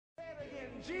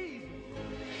Jesus.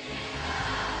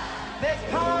 There's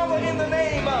power in the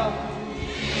name of.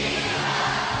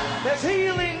 There's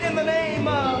healing in the name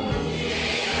of.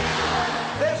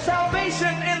 There's salvation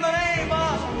in the name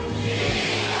of.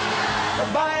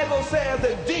 The Bible says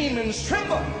that demons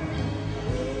tremble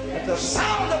at the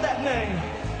sound of that name.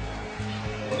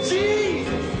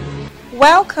 Jesus.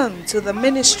 Welcome to the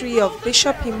ministry of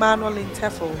Bishop Emmanuel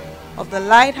Intefo of the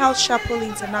Lighthouse Chapel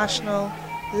International,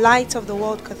 Light of the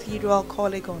World Cathedral,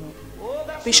 Kolegono.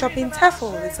 Bishop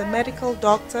Intefo is a medical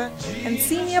doctor and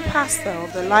senior pastor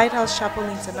of the Lighthouse Chapel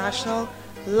International,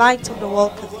 Light of the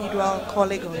World Cathedral,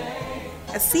 Kolegono.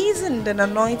 A seasoned and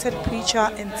anointed preacher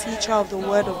and teacher of the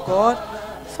Word of God,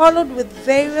 followed with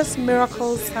various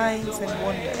miracles, signs, and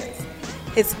wonders.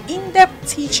 His in-depth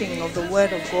teaching of the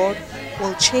Word of God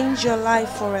will change your life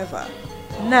forever.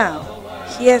 Now,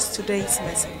 here's today's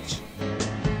message.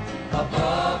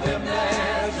 Above him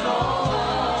there's no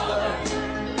other,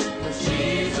 'cause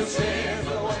Jesus is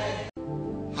the way.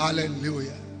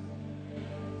 Hallelujah.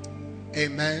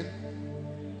 Amen.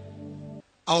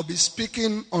 I'll be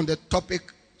speaking on the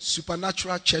topic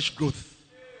supernatural church growth.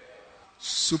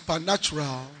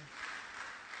 Supernatural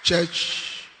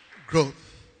church growth.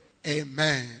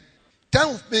 Amen.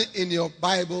 Turn with me in your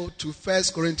Bible to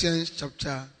 1 Corinthians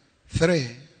chapter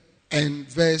 3 and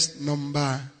verse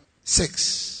number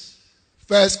 6.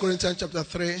 1 Corinthians chapter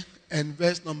 3 and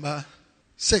verse number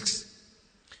 6.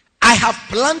 I have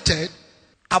planted,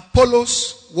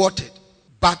 Apollos watered,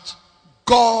 but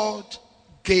God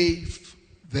gave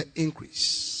the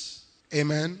increase.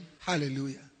 Amen.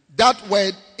 Hallelujah. That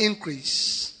word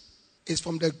increase is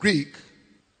from the Greek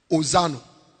ozano.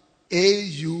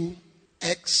 Auxano.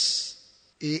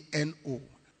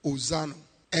 Ozano.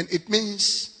 And it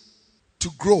means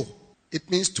to grow. It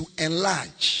means to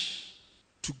enlarge,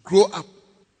 to grow up,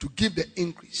 to give the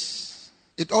increase.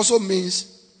 It also means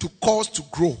to cause to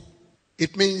grow.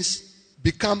 It means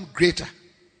become greater.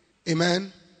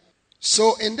 Amen.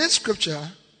 So in this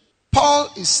scripture,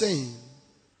 Paul is saying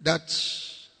that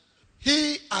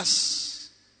he, as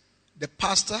the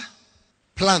pastor,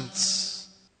 plants.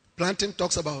 Planting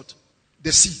talks about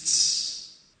the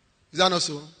seeds. Is that not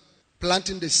so?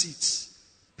 Planting the seeds.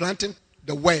 Planting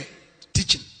the word.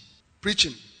 Teaching.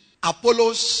 Preaching.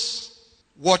 Apollos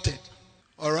watered.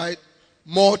 Alright?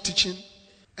 More teaching.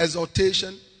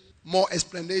 Exhortation. More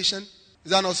explanation.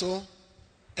 Is that not so?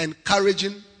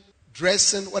 Encouraging.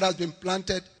 Dressing what has been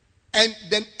planted. And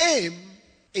the aim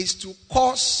is to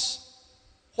cause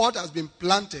what has been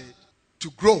planted to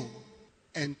grow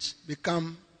and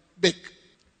become big.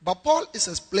 But Paul is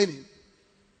explaining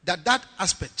that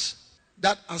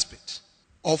aspect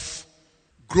of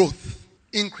growth,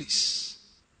 increase,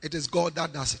 it is God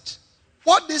that does it.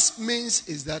 What this means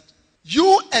is that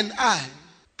you and I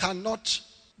cannot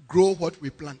grow what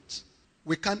we plant.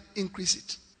 We can't increase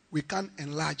it. We can't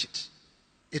enlarge it.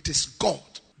 It is God.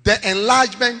 The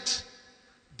enlargement,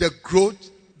 the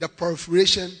growth, the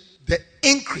proliferation, the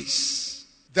increase,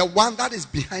 the one that is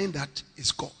behind that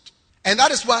is God. And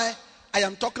that is why I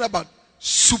am talking about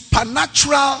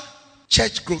supernatural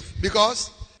church growth,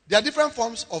 because there are different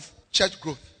forms of church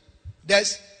growth.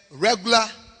 There's regular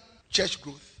church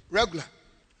growth. Regular.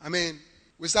 I mean,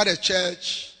 we start a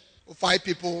church of 5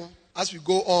 people. As we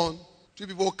go on, 2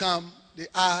 people come, they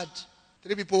add,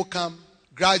 3 people come,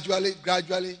 gradually,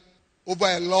 over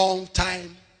a long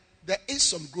time, there is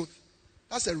some growth.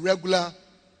 That's a regular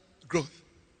growth.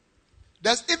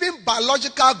 There's even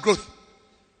biological growth.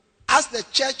 As the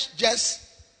church just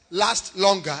lasts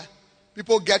longer,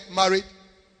 people get married.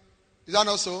 Is that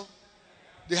not so?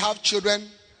 They have children.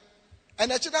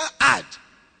 And the children add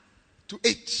to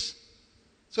it.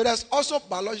 So there's also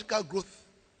biological growth.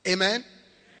 Amen.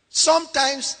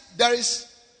 Sometimes there is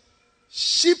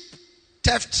sheep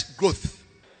theft growth,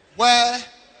 where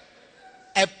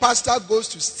a pastor goes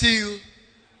to steal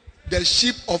the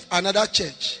sheep of another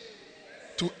church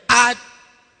to add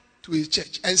to his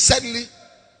church. And suddenly,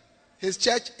 his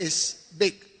church is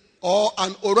big. Or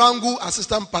an orangu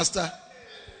assistant pastor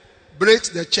breaks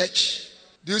the church,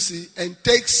 do you see, and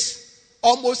takes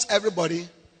almost everybody,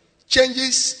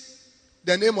 changes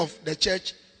the name of the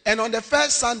church, and on the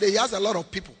first Sunday, he has a lot of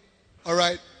people. All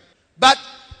right? But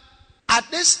at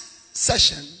this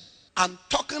session, I'm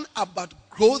talking about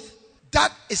growth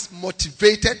that is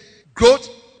motivated, growth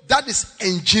that is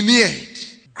engineered,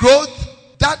 growth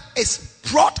that is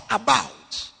brought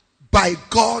about by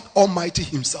God Almighty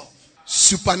Himself.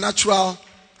 Supernatural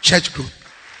church growth.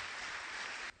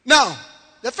 Now,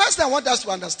 the first thing I want us to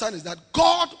understand is that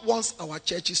God wants our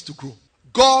churches to grow.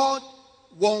 God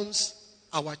wants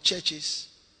our churches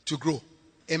to grow.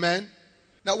 Amen.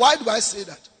 Now, why do I say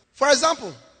that? For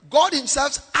example, God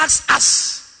himself asks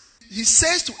us. He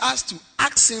says to us to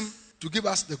ask him to give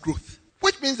us the growth,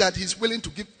 which means that he's willing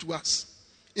to give to us.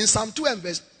 In Psalm 2 and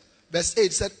verse 8,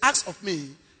 it said, ask of me,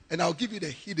 and I'll give you the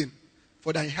hidden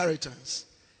for thy inheritance,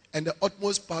 and the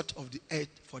utmost part of the earth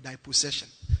for thy possession.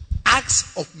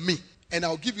 Ask of me, and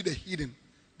I'll give you the hidden.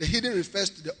 The hidden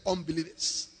refers to the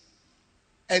unbelievers.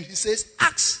 And he says,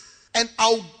 ask, and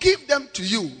I'll give them to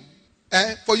you,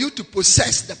 for you to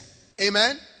possess them.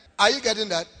 Amen? Are you getting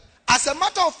that? As a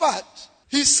matter of fact,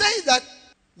 he says that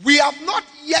we have not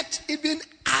yet even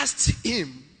asked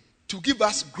him to give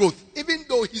us growth, even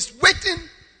though he's waiting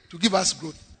to give us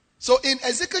growth. So in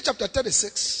Ezekiel chapter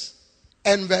 36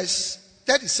 and verse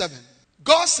 37,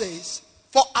 God says,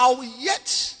 for I will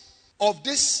yet of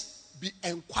this be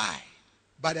inquired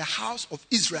by the house of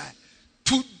Israel,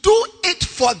 to do it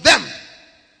for them.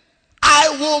 I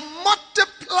will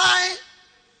multiply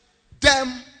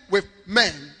them with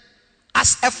men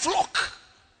as a flock.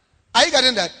 Are you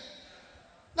getting that?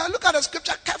 Now look at the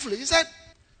scripture carefully. He said,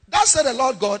 thus said the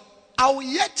Lord God, I will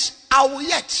yet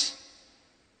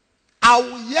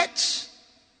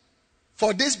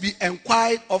for this be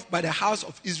inquired of by the house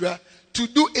of Israel, to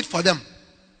do it for them.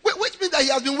 Which means that he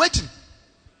has been waiting.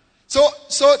 So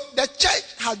the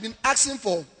church has been asking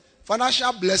for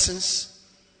financial blessings,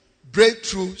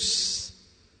 breakthroughs,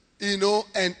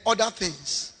 and other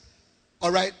things.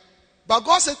 All right? But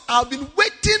God said, I've been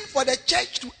waiting for the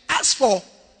church to ask for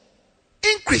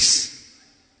increase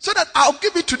so that I'll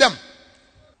give it to them.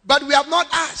 But we have not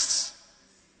asked.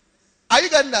 Are you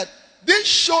getting that? This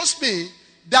shows me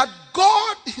that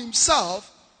God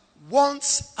himself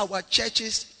wants our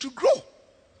churches to grow.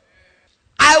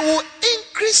 I will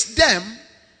increase them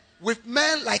with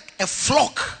men like a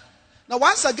flock. Now,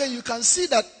 once again, you can see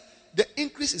that the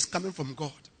increase is coming from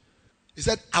God. He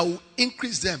said, I will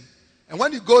increase them. And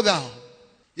when you go down,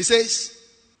 he says,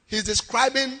 he's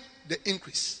describing the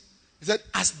increase. He said,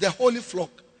 as the holy flock,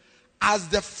 as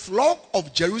the flock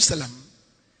of Jerusalem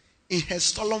in her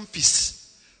solemn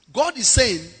feast. God is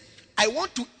saying, I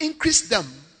want to increase them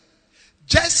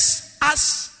just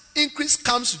as increase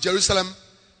comes to Jerusalem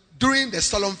during the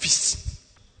solemn feast.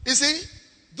 You see,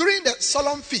 during the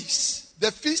solemn feast,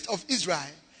 the feast of Israel,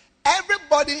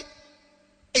 everybody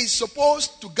is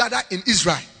supposed to gather in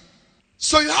Israel.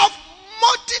 So you have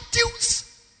multitudes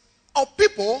of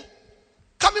people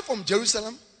coming from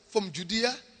Jerusalem, from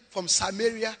Judea, from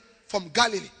Samaria, from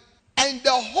Galilee. And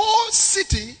the whole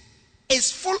city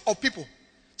is full of people.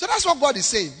 So that's what God is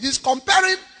saying. He's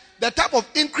comparing the type of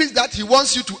increase that he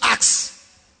wants you to ask.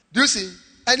 Do you see?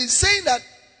 And he's saying that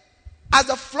as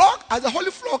a flock, as a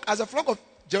holy flock, as a flock of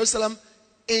Jerusalem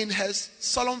in her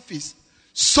solemn feast,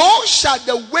 so shall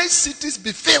the waste cities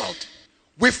be filled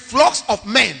with flocks of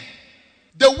men.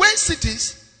 The waste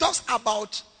cities talks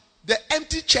about the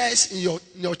empty chairs in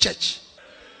your church.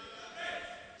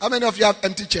 How many of you have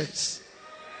empty chairs?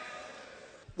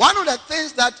 One of the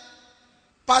things that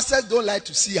pastors don't like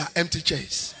to see are empty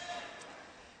chairs.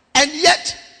 And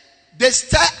yet, they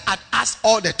stare at us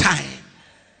all the time.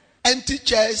 Empty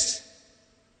chairs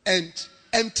and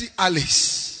empty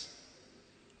alleys.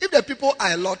 If the people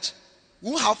are a lot,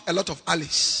 we'll have a lot of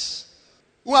alleys.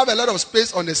 We'll have a lot of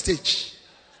space on the stage.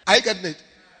 Are you getting it?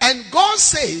 And God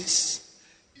says,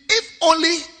 if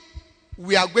only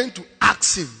we are going to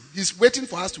ask him, he's waiting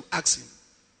for us to ask him,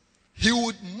 he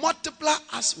would multiply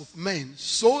us with men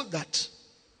so that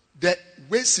the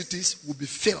waste cities will be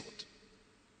filled.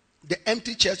 The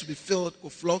empty chairs will be filled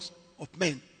with flocks of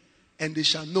men, and they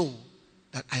shall know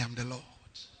that I am the Lord.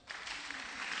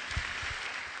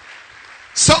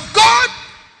 So God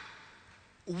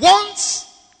wants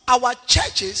our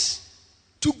churches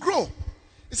to grow.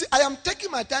 You see, I am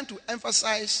taking my time to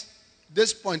emphasize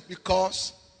this point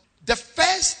because the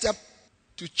first step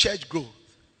to church growth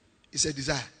is a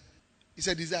desire. It's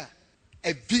a desire,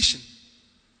 a vision.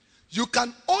 You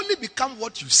can only become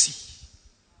what you see.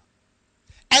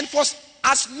 And for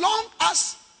as long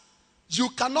as you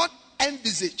cannot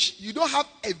envisage, you don't have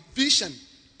a vision,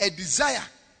 a desire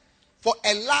for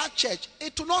a large church,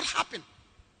 it will not happen.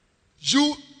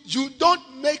 You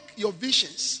don't make your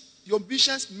visions. Your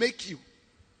visions make you.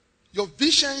 Your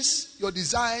visions, your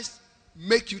desires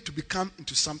make you to become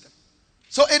into something.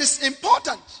 So it is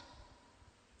important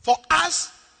for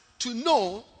us to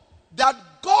know that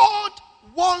God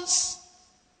wants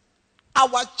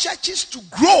our churches to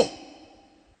grow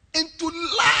into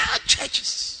large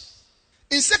churches.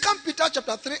 In 2 Peter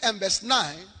chapter 3 and verse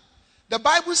 9, the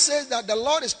Bible says that the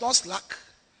Lord is not slack,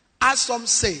 as some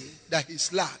say that he's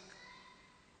slack.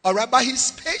 Alright, but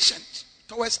he's patient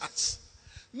towards us.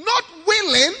 Not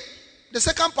willing, the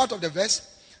second part of the verse,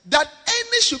 that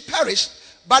many should perish,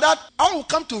 but that all will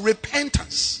come to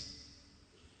repentance.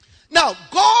 Now,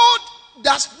 God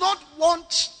does not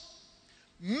want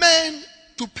men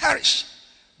to perish,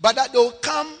 but that they will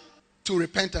come to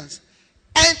repentance.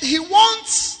 And he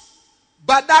wants,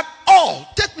 but that all,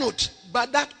 take note,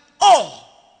 but that all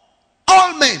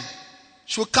men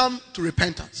should come to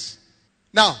repentance.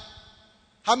 Now,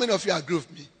 how many of you agree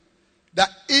with me that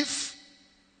if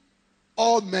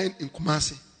all men in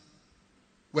Kumasi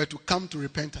were to come to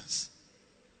repentance,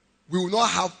 we will not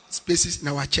have spaces in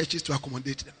our churches to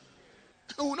accommodate them?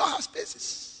 We will not have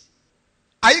spaces.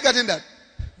 Are you getting that?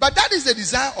 But that is the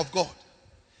desire of God.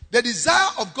 The desire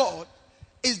of God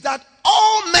is that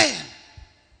all men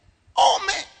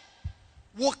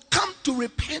will come to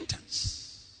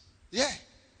repentance. Yeah.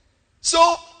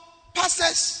 So,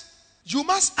 pastors, you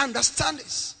must understand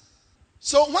this.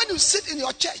 So when you sit in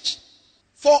your church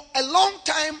for a long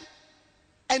time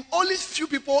and only few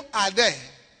people are there,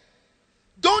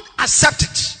 don't accept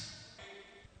it.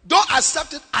 Don't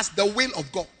accept it as the will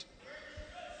of God.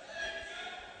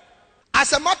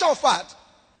 As a matter of fact,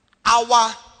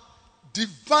 our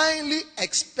divinely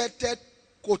expected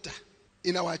quota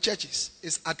in our churches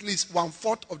is at least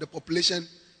 1/4 of the population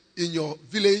in your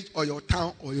village or your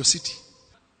town or your city.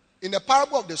 In the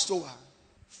parable of the sower,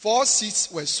 4 seeds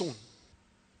were sown.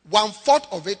 1/4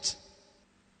 of it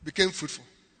became fruitful.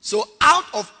 So out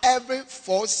of every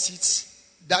 4 seeds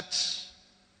that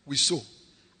we sow,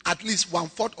 at least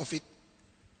 1/4 of it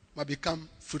might become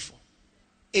fruitful.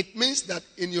 It means that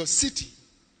in your city,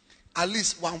 at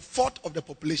least 1/4 of the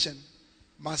population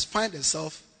must find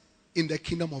itself in the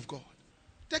kingdom of God.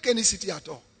 Take any city at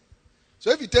all. So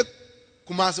if you take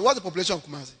Kumasi, what's the population of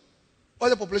Kumasi?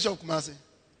 What's the population of Kumasi?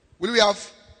 Will we have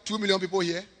 2 million people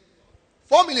here?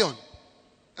 4 million?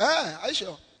 Are you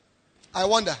sure? I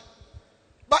wonder.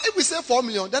 But if we say 4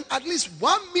 million, then at least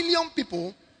 1 million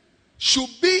people should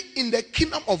be in the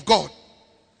kingdom of God.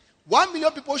 1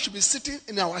 million people should be sitting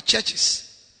in our churches.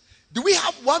 Do we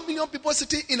have 1 million people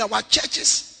sitting in our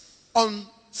churches on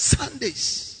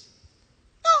Sundays?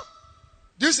 No.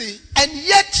 Do you see? And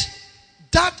yet,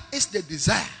 that is the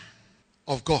desire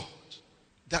of God,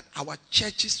 that our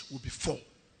churches will be full.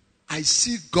 I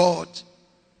see God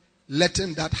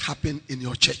letting that happen in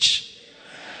your church.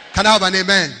 Can I have an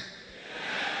amen?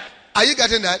 Are you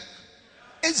getting that?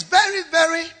 It's very,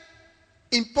 very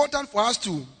important for us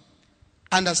to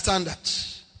understand that.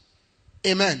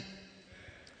 Amen.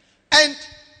 And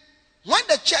when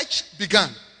the church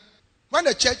began,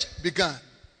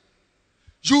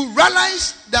 you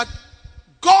realize that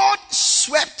God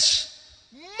swept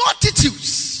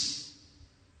multitudes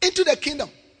into the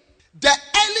kingdom. The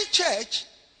early church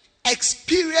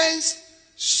experienced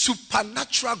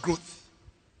supernatural growth.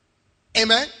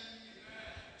 Amen.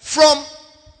 From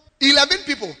 11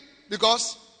 people,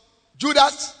 because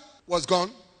Judas was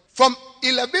gone, from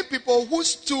 11 people who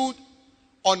stood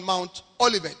on Mount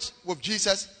Olivet with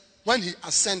Jesus when he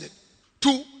ascended, to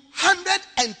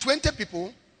 120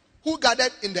 people who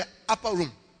gathered in the upper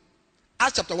room.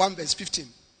 Acts chapter 1 verse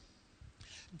 15.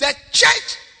 The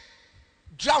church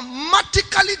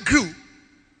dramatically grew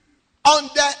on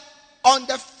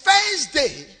the first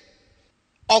day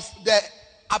of the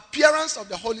appearance of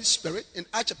the Holy Spirit in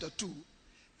Acts chapter 2.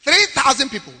 3,000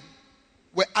 people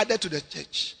were added to the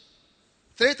church.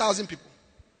 3,000 people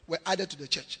were added to the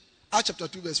church. Acts chapter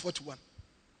 2 verse 41.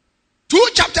 2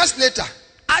 chapters later,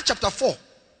 Acts chapter 4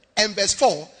 and verse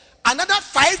 4, another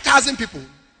 5,000 people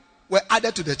were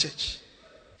added to the church.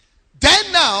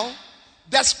 Then now,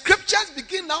 the scriptures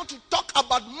begin now to talk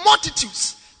about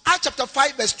multitudes. Acts chapter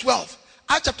 5 verse 12,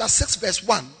 Acts chapter 6 verse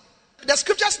 1. The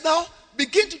scriptures now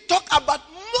begin to talk about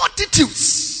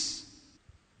multitudes.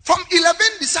 From 11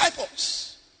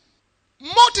 disciples.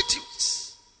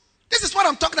 Multitudes. This is what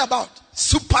I'm talking about.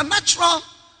 Supernatural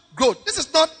growth. This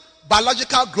is not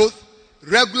biological growth,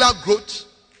 regular growth.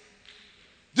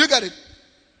 Do you get it?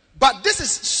 But this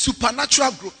is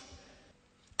supernatural growth.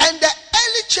 And the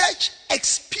early church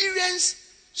experienced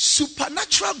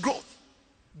supernatural growth.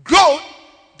 Growth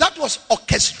that was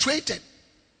orchestrated,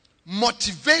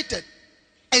 motivated,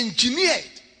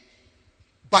 engineered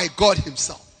by God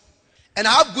himself. And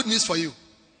I have good news for you.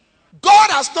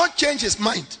 God has not changed his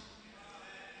mind.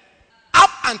 Up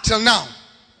until now,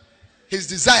 his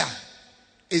desire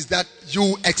is that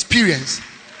you experience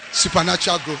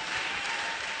supernatural growth.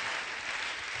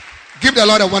 Give the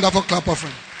Lord a wonderful clap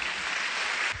offering.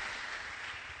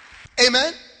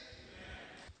 Amen.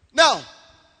 Now,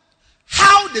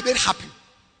 how did it happen?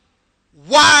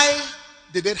 Why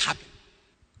did it happen?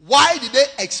 Why did they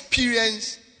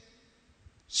experience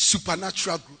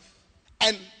supernatural growth?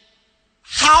 And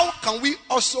how can we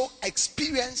also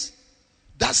experience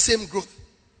that same growth?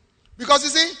 Because you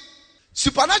see,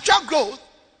 supernatural growth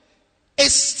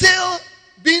is still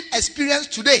being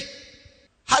experienced today.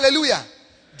 Hallelujah.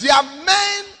 There are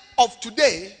men of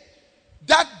today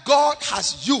that God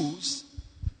has used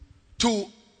to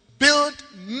build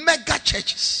mega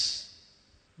churches.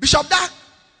 Bishop Dag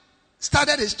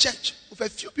started his church with a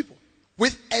few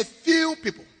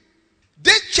people.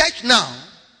 This church now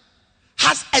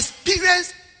has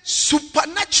experienced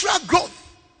supernatural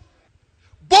growth,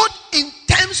 both in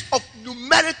terms of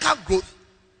numerical growth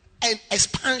and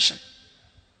expansion.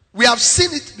 We have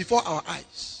seen it before our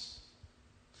eyes.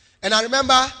 And I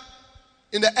remember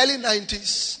in the early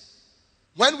 90s,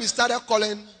 when we started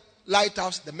calling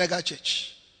Lighthouse the mega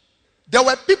church, there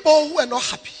were people who were not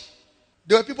happy.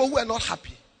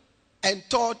 And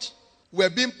thought we were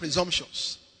being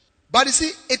presumptuous. But you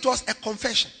see, it was a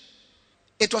confession.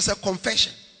 It was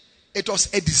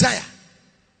a desire.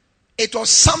 It was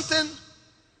something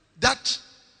that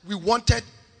we wanted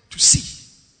to see.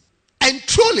 And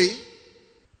truly,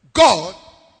 God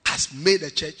has made the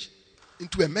church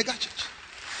into a mega church.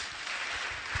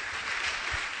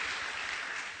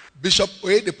 Bishop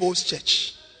Oyedepo's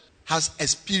church has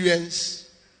experienced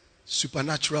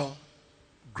supernatural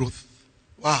growth.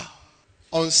 Wow.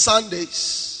 On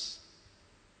Sundays,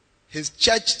 his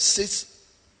church sits,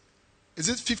 is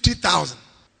it 50,000?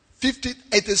 50,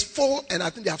 it is full, and I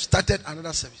think they have started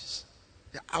another service.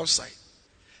 They're outside.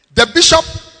 The bishop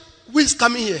who is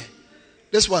coming here,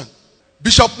 this one,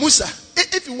 Bishop Musa,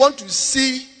 if you want to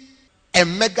see a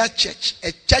mega church,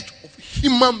 a church of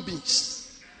human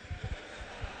beings.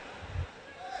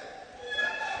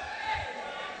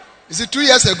 You see, 2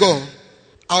 years ago,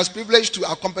 I was privileged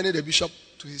to accompany the bishop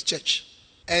to his church.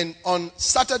 And on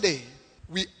Saturday,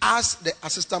 we asked the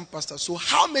assistant pastor, so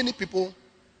how many people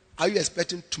are you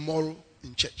expecting tomorrow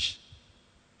in church?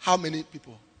 How many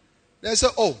people? They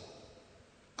said,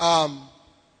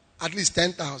 at least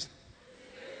 10,000.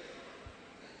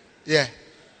 Yeah.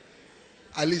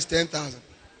 At least 10,000.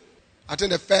 I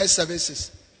think the first service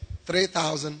is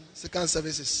 3,000. Second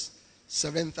service is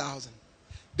 7,000.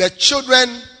 The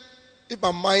children, if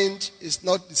my mind is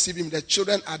not deceiving me, the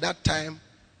children at that time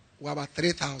were about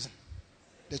 3,000.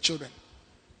 The children.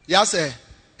 He has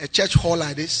a church hall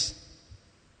like this.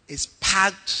 It's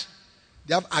packed.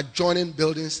 They have adjoining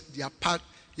buildings. They are packed.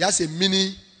 He has a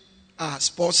mini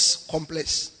sports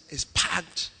complex. It's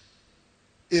packed.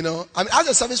 You know, I mean, as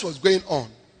the service was going on,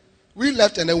 we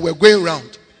left and then we were going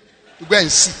around to go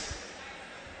and see.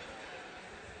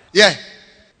 Yeah.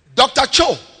 Dr. Cho,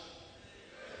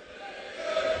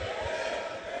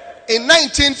 in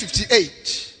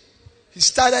 1958, he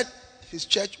started his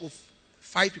church with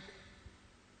 5 people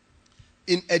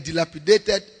in a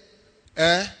dilapidated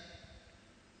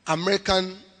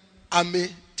American army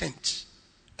tent.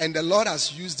 And the Lord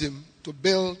has used him to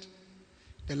build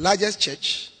the largest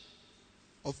church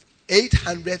of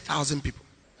 800,000 people.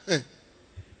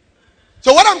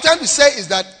 So what I'm trying to say is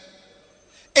that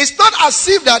it's not as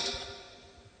if that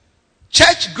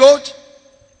church growth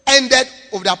ended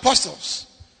with the apostles.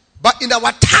 But in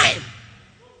our time,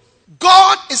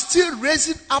 God is still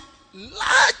raising up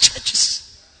large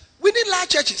churches. We need large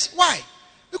churches. Why?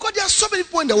 Because there are so many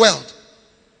people in the world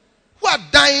who are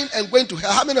dying and going to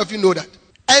hell. How many of you know that?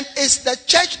 And is the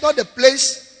church not the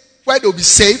place where they'll be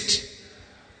saved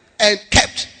and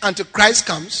kept until Christ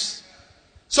comes?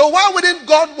 So why wouldn't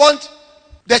God want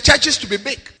the churches to be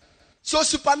big? So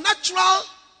supernatural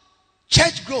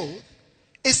church growth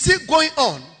is still going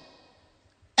on,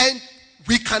 and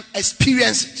we can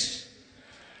experience it.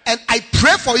 And I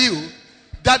pray for you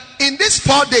that in these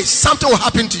 4 days, something will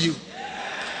happen to you.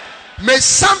 May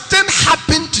something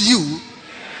happen to you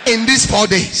in these 4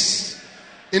 days.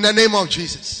 In the name of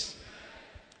Jesus.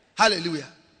 Hallelujah.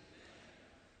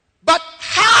 But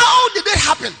how did it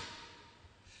happen?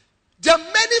 There are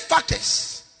many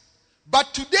factors.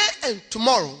 But today and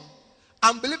tomorrow,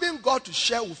 I'm believing God to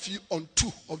share with you on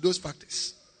 2 of those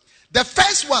factors. The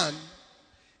first one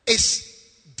is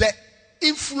the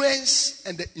influence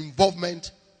and the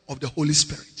involvement of the Holy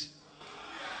Spirit.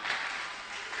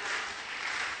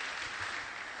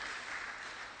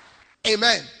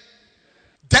 Amen.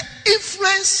 The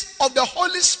influence of the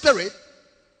Holy Spirit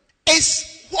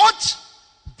is what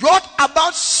brought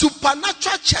about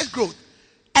supernatural church growth,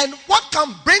 and what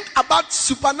can bring about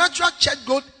supernatural church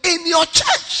growth in your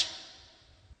church.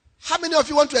 How many of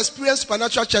you want to experience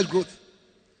supernatural church growth?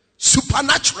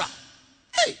 Supernatural.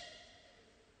 Hey.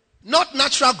 Not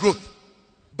natural growth,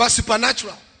 but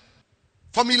supernatural.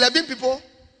 From 11 people,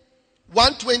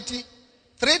 120,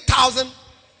 3,000,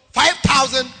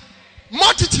 5,000,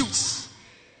 multitudes.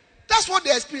 That's what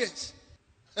they experience.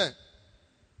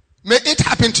 May it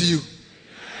happen to you.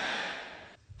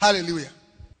 Hallelujah.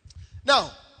 Now,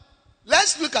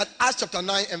 let's look at Acts chapter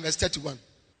 9 and verse 31.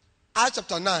 Acts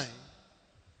chapter 9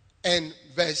 and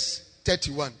verse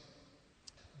 31.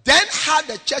 Then had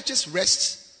the churches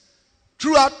rest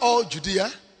throughout all Judea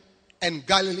and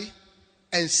Galilee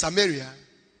and Samaria,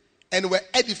 and were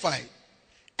edified,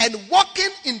 and walking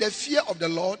in the fear of the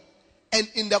Lord and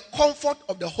in the comfort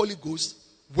of the Holy Ghost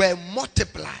were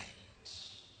multiplied.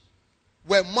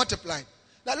 Were multiplied.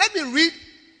 Now let me read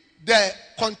the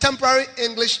contemporary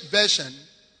English version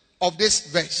of this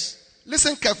verse.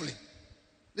 Listen carefully.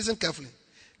 Listen carefully.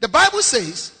 The Bible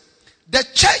says, the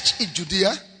church in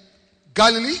Judea,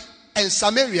 Galilee, and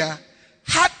Samaria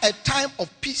had a time of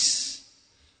peace,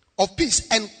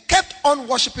 and kept on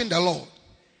worshiping the Lord.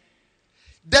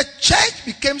 The church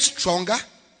became stronger.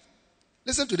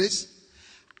 Listen to this.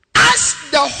 As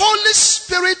the Holy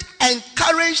Spirit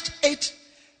encouraged it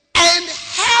and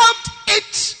helped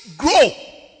it grow.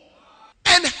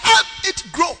 And helped it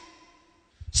grow.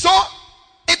 So,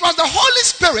 it was the Holy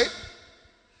Spirit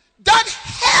that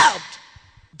helped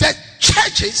the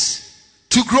churches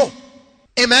to grow.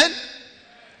 Amen?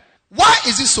 Why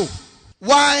is it so?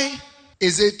 Why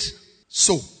is it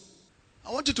so?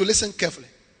 I want you to listen carefully.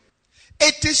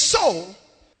 It is so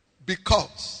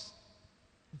because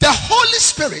the Holy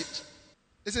Spirit,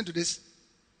 listen to this,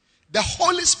 the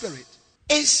Holy Spirit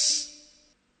is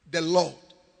the Lord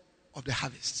of the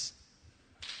harvest.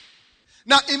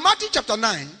 Now in Matthew chapter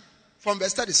 9 from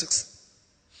verse 36,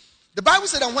 the Bible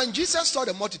said that when Jesus saw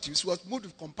the multitudes, he was moved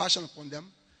with compassion upon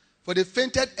them, for they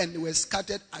fainted and they were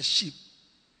scattered as sheep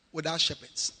without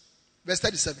shepherds. Verse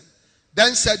 37.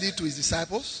 Then said he to his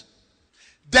disciples,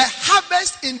 the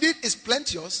harvest indeed is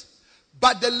plenteous,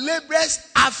 but the laborers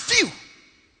are few.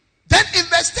 Then in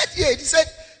verse 38 he said,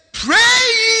 pray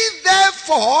ye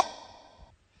therefore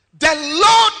the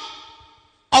Lord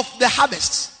of the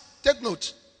harvest. Take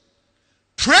note.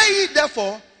 Pray ye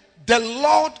therefore the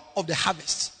Lord of the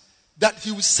harvest, that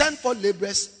he will send for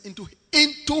laborers into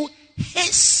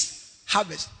his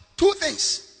harvest. Two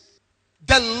things.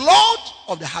 The Lord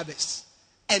of the harvest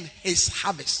and his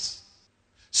harvest.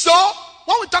 So,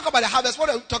 when we talk about the harvest, what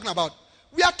are we talking about?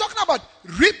 We are talking about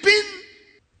reaping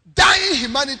dying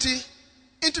humanity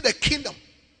into the kingdom.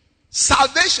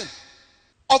 Salvation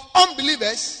of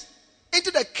unbelievers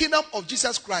into the kingdom of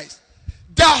Jesus Christ.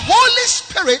 The Holy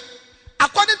Spirit,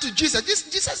 according to Jesus,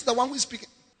 Jesus is the one who is speaking.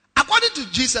 According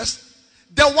to Jesus,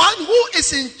 the one who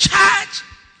is in charge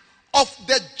of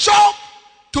the job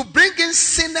to bring in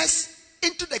sinners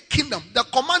into the kingdom, the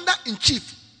commander in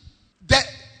chief, the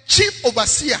chief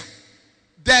overseer,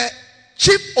 the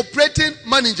chief operating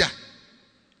manager,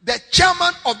 the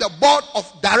chairman of the board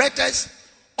of directors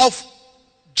of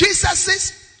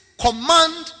Jesus's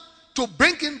command to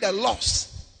bring in the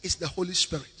lost is the Holy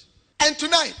Spirit. And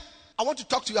tonight, I want to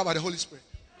talk to you about the Holy Spirit.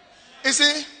 You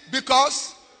see,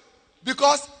 because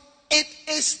it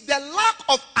is the lack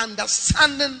of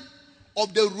understanding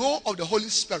of the role of the Holy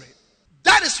Spirit.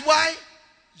 That is why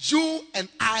you and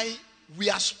I, we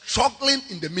are struggling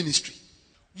in the ministry.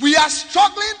 We are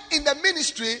struggling in the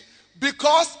ministry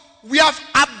because we have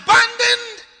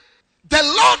abandoned the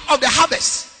Lord of the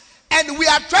harvest and we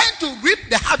are trying to reap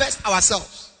the harvest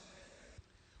ourselves.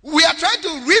 We are trying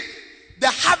to reap the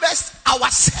harvest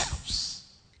ourselves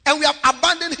and we have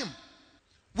abandoned him.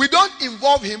 We don't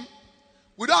involve him.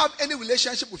 We don't have any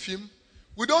relationship with him.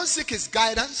 We don't seek his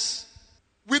guidance.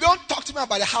 We don't talk to him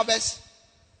about the harvest.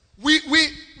 We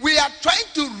are trying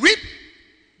to reap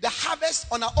the harvest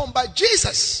on our own. But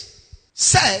Jesus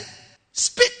said,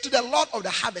 speak to the Lord of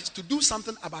the harvest to do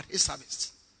something about his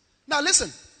harvest. Now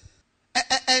listen,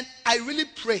 and I really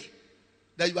pray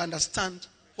that you understand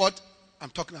what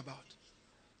I'm talking about.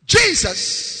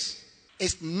 Jesus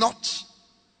is not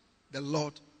the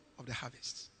Lord of the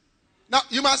harvest. Now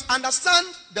you must understand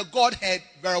the Godhead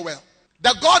very well.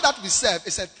 The God that we serve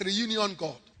is a three-union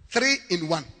God. 3 in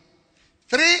 1.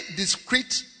 3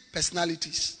 discrete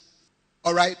personalities.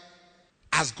 Alright?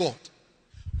 As God.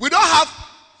 We don't have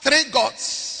 3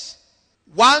 gods.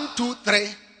 1, 2, 3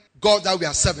 God that we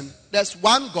are serving. There's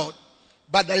one God,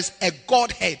 but there is a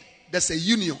Godhead. There's a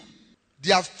union.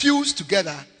 They are fused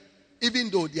together, even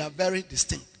though they are very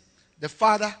distinct. The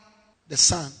Father, the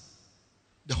Son,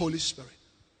 the Holy Spirit.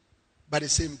 But the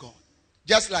same God.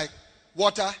 Just like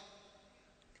water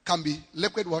can be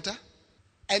liquid water.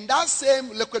 And that same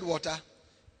liquid water,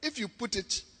 if you put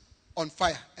it on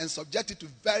fire and subject it to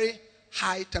very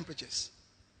high temperatures,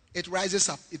 it rises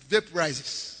up, it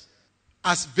vaporizes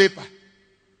as vapor.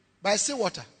 But it's still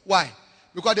water. Why?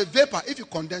 Because the vapor, if you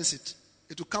condense it,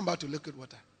 it will come back to liquid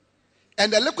water.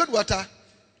 And the liquid water,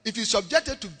 if you subject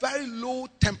it to very low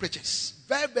temperatures,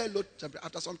 very, very low temperature,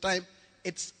 after some time,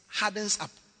 it hardens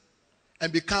up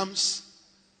and becomes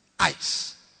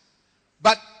ice.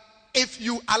 But if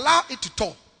you allow it to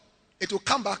thaw, it will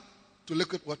come back to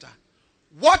liquid water.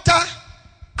 Water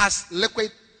as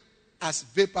liquid, as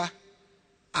vapor,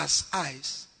 as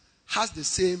ice, has the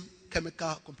same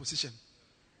chemical composition,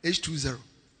 H2O.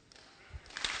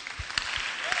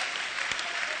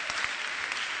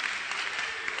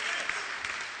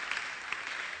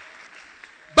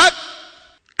 But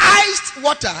iced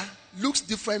water looks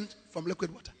different from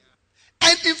liquid water.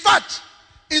 And in fact,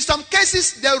 in some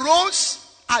cases, the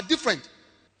roles are different.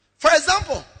 For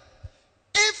example,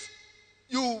 if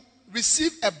you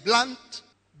receive a blunt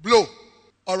blow,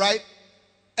 all right,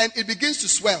 and it begins to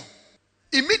swell,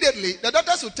 immediately the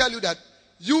doctors will tell you that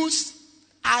use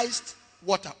iced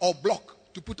water or block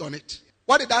to put on it.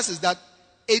 What it does is that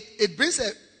it brings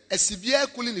a severe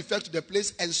cooling effect to the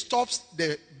place and stops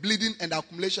the bleeding and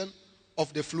accumulation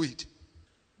of the fluid.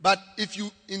 But if you,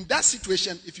 in that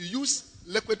situation, if you use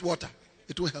liquid water,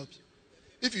 it will help you.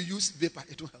 If you use vapor,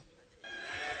 it will help.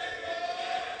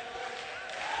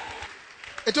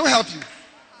 It will help you.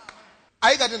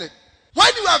 Are you getting it? When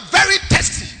you are very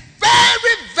thirsty,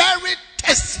 very, very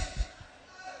thirsty,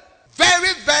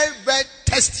 very, very, very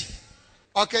thirsty,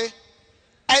 okay,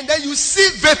 and then you see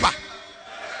vapor,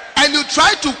 and you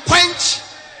try to quench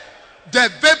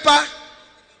the vapor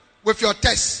with your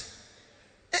thirst,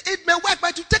 it may work, but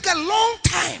it will take a long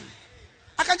time.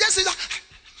 I can just say that.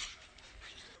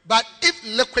 But if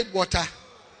liquid water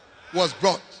was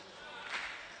brought,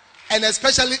 and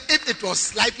especially if it was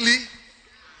slightly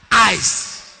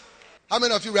ice, how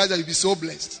many of you realize that you'll be so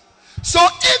blessed? So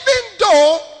even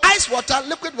though ice water,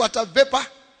 liquid water, vapor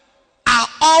are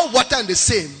all water and the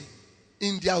same,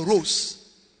 in their roles,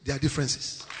 there are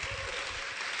differences.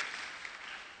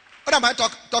 What am I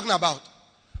talking about?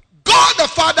 God the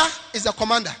Father is the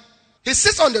commander. He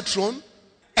sits on the throne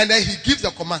and then he gives the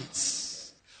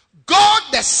commands. God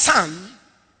the Son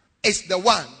is the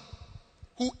one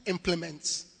who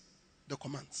implements the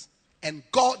commands. And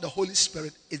God the Holy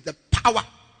Spirit is the power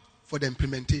for the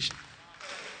implementation.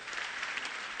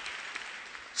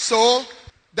 So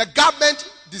the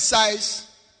government decides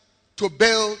to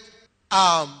build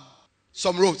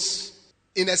some roads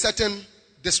in a certain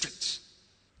district.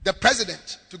 The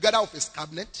president, together with his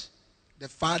cabinet, the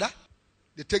father,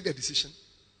 they take the decision.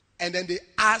 And then they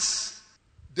ask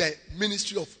the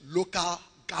Ministry of Local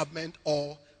Government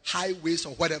or Highways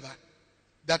or whatever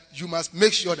that you must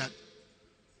make sure that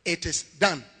it is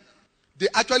done. They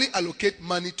actually allocate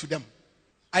money to them.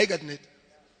 Are you getting it?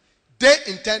 They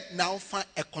intend now find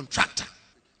a contractor.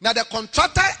 Now the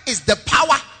contractor is the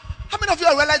power. How many of you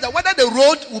realize that whether the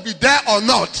road will be there or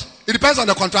not, it depends on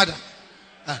the contractor?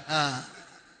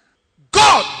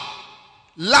 God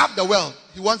loved the world.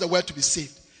 He wants the world to be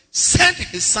saved. Sent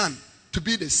his son to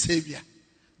be the savior.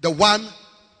 The one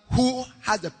who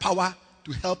has the power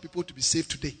to help people to be saved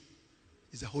today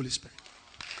is the Holy Spirit.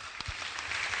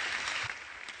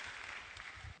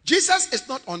 Jesus is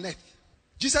not on earth.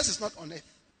 Jesus is not on earth.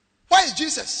 Why is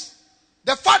Jesus?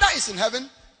 The Father is in heaven.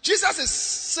 Jesus is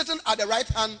sitting at the right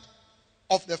hand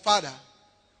of the Father.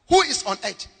 Who is on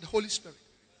earth? The Holy Spirit.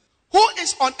 Who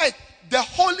is on earth? The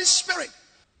Holy Spirit.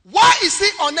 Why is he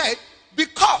on earth?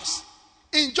 Because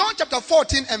in John chapter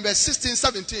 14 and verse 16,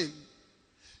 17,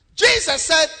 Jesus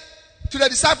said to the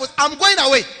disciples, I'm going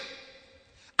away.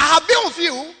 I have been with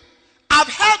you. I've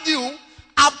helped you.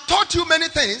 I've taught you many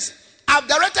things. I've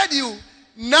directed you.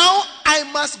 Now I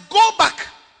must go back.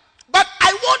 But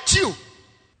I want you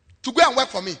to go and work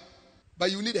for me.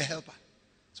 But you need a helper.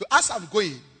 So as I'm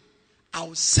going,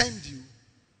 I'll send you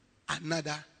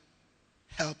another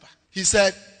helper. He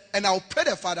said, and I'll pray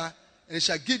the Father, and he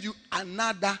shall give you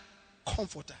another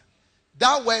comforter.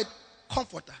 That word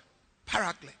comforter,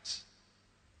 paraclete,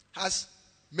 has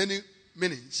many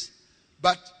meanings.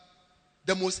 But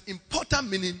the most important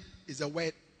meaning is the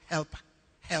word helper.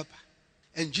 Helper.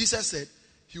 And Jesus said,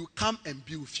 he will come and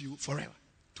be with you forever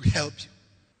to help you.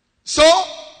 So,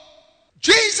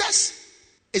 Jesus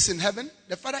is in heaven.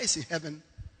 The Father is in heaven.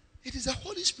 It is the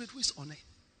Holy Spirit who is on earth.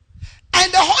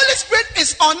 And the Holy Spirit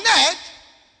is on earth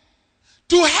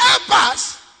to help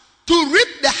us to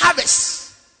reap the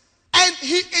harvest. And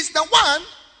he is the one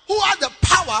who has the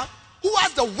power, who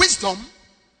has the wisdom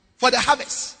for the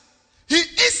harvest. He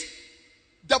is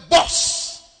the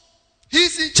boss. He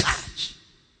is in charge.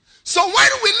 So when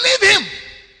we leave him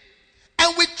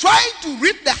and we try to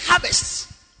reap the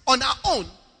harvest on our own,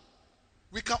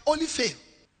 we can only fail.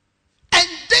 And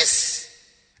this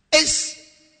is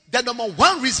the number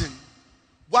one reason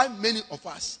why many of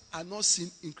us are not seeing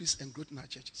increase and growth in our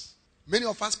churches. Many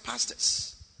of us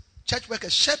pastors, church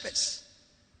workers, shepherds,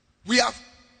 we have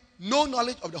no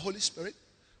knowledge of the Holy Spirit.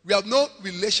 We have no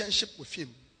relationship with him.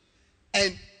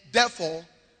 And therefore,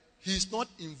 he is not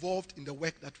involved in the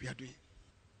work that we are doing.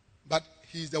 But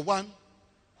he is the one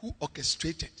who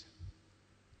orchestrated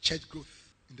church growth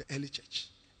in the early church.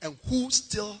 And who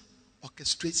still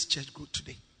orchestrates church growth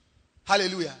today.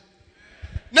 Hallelujah.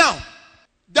 Now,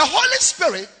 the Holy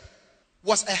Spirit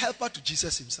was a helper to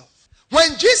Jesus himself.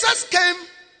 When Jesus came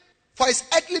for his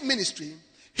earthly ministry,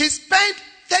 he spent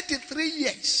 33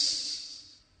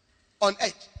 years on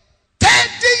earth.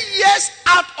 30 years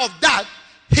out of that,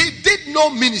 he did no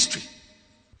ministry.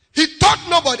 He taught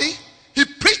nobody. He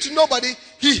preached to nobody.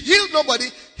 He healed nobody.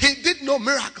 He did no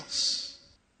miracles.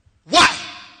 Why?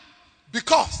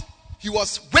 Because he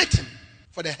was waiting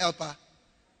for the helper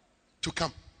to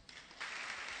come.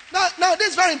 Now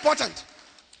this is very important.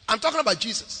 I'm talking about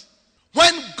Jesus.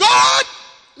 When God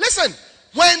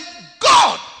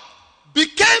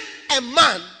became a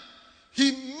man,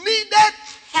 he needed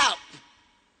help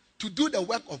to do the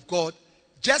work of God,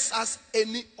 just as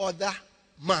any other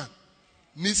man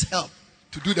needs help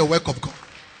to do the work of God.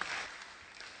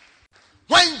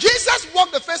 When Jesus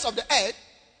walked the face of the earth,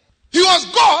 he was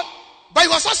God, but he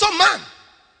was also man.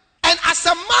 And as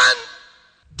a man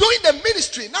doing the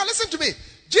ministry, now listen to me,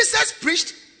 Jesus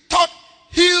preached, taught,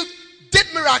 healed, did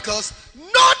miracles,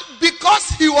 not because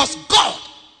he was God,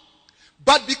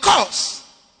 but because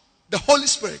the Holy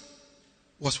Spirit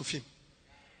was with him.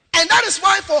 And that is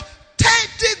why for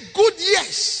 30 good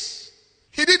years,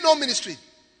 he did no ministry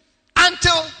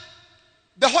until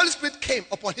the Holy Spirit came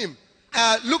upon him.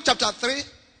 Luke chapter 3,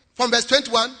 from verse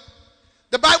 21,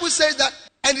 the Bible says that,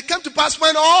 and it came to pass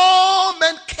when all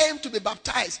men came to be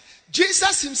baptized,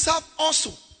 Jesus himself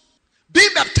also, being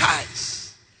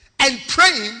baptized and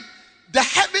praying, the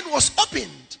heaven was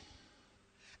opened,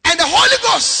 and the Holy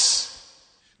Ghost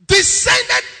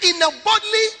descended in a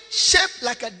bodily shape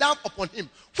like a dove upon him,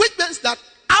 which means that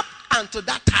up until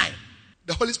that time,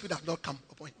 the Holy Spirit had not come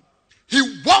upon him.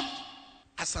 He walked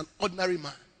as an ordinary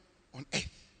man on earth.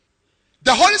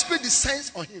 The Holy Spirit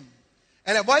descends on him,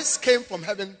 and a voice came from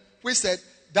heaven which said,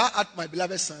 "Thou art my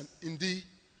beloved Son, in thee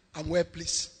I'm well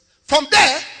pleased." From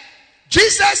there,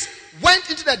 Jesus went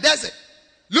into the desert.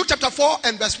 Luke chapter 4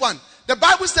 and verse 1. The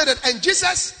Bible said that, and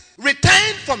Jesus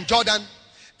returned from Jordan,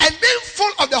 and being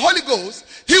full of the Holy Ghost,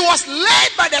 he was led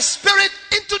by the Spirit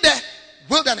into the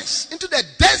wilderness, into the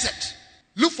desert.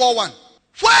 Luke 4:1,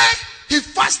 where he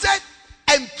fasted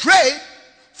and prayed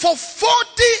for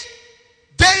 40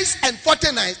 days and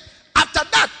 40 nights. After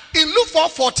that, in Luke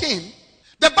 4:14,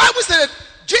 the Bible said that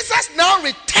Jesus now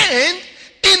returned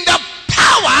in the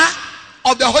power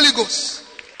of the Holy Ghost.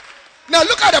 Now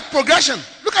look at the progression.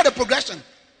 Look at the progression.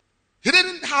 He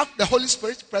didn't have the Holy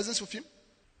Spirit's presence with him.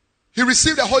 He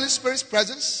received the Holy Spirit's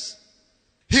presence.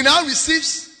 He now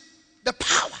receives the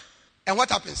power. And what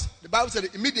happens? The Bible said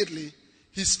that immediately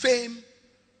his fame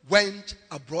went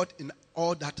abroad in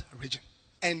all that region.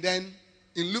 And then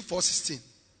in Luke 4:16,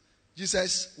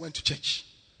 Jesus went to church.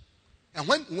 And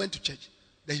when he went to church,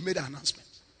 then he made an announcement.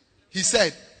 He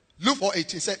said, Luke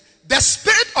 4:18 said, "The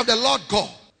Spirit of the Lord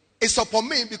God is upon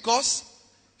me because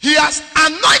he has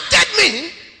anointed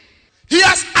me. He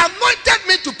has anointed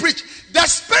me to preach." The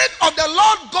Spirit of the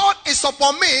Lord God is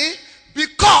upon me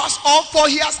because for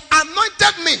he has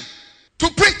anointed me to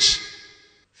preach.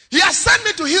 He has sent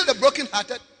me to heal the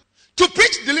brokenhearted, to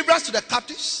preach deliverance to the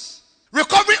captives,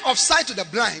 recovery of sight to the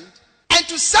blind, and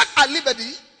to set at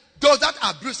liberty those that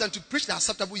are bruised, and to preach the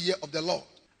acceptable year of the Lord.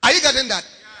 Are you getting that?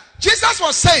 Jesus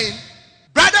was saying,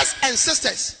 brothers and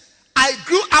sisters, I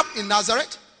grew up in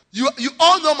Nazareth. You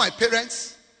all know my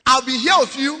parents. I've been here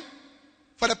with you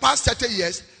for the past 30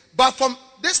 years. But from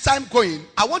this time going,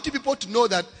 I want you people to know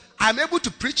that I'm able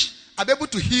to preach, I'm able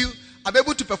to heal, I'm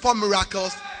able to perform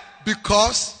miracles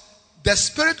because the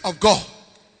Spirit of God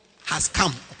has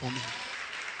come upon me.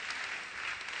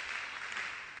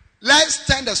 Let's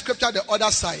turn the scripture the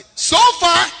other side. So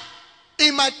far,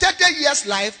 in my 30 years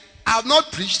life, I have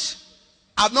not preached,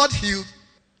 I have not healed,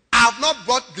 I have not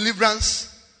brought deliverance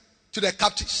to the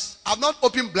captives. I have not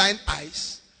opened blind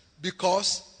eyes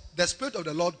because the Spirit of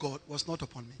the Lord God was not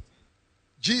upon me.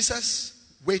 Jesus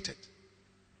waited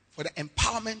for the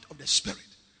empowerment of the Spirit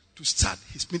to start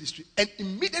his ministry. And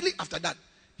immediately after that,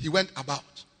 he went about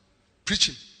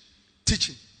preaching,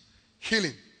 teaching,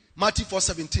 healing. Matthew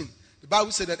 4:17. The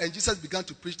Bible said that, and Jesus began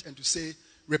to preach and to say,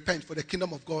 "Repent, for the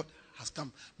kingdom of God has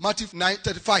come." Matthew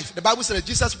 9:35. The Bible said that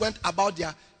Jesus went about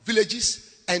their villages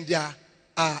and their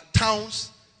towns,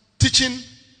 teaching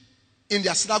in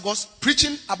their synagogues,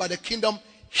 preaching about the kingdom,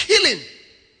 healing.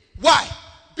 Why?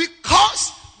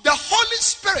 Because the Holy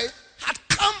Spirit had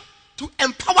come to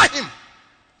empower him.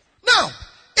 Now,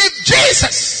 if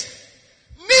Jesus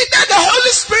needed the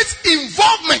Holy Spirit's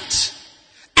involvement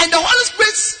and the Holy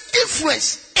Spirit's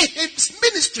influence in his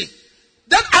ministry,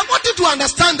 then I want you to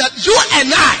understand that you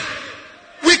and I,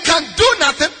 we can do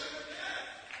nothing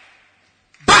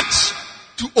but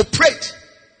to operate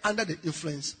under the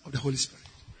influence of the Holy Spirit.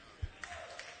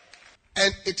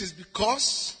 And it is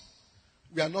because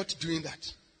we are not doing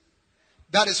that.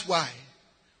 That is why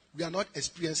we are not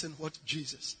experiencing what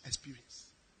Jesus experienced.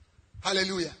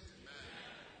 Hallelujah. Amen.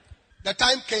 The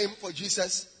time came for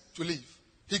Jesus to leave.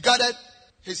 He gathered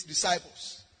his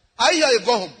disciples. I hear you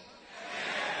go home.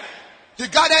 He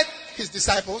gathered his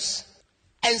disciples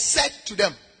and said to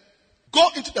them, go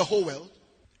into the whole world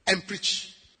and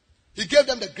preach. He gave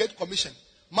them the Great Commission.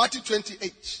 Matthew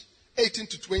 28, 18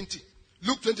 to 20.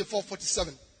 Luke 24,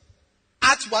 47.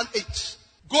 Acts 1, 8.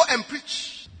 Go and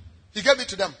preach. He gave it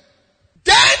to them.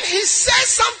 Then he says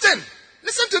something.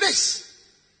 Listen to this.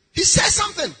 He says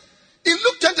something. In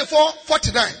Luke 24,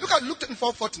 49. Look at Luke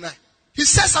 24, 49. He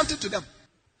says something to them.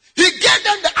 He gave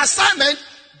them the assignment,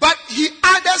 but he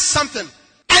added something.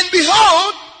 And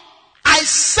behold, I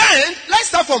send, let's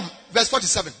start from verse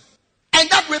 47. And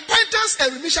that repentance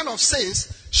and remission of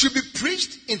sins should be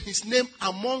preached in his name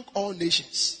among all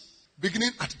nations,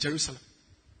 beginning at Jerusalem.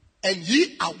 And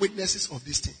ye are witnesses of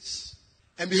these things.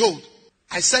 And behold,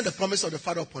 I send the promise of the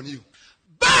Father upon you.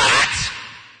 But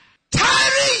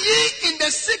tarry ye in the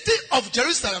city of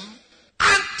Jerusalem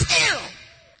until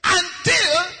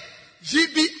ye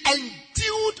be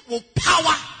endued with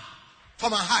power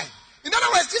from on high. In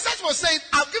other words, Jesus was saying,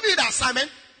 I've given you the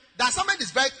assignment. The assignment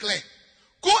is very clear.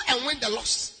 Go and win the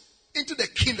lost into the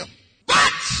kingdom.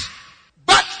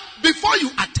 But before you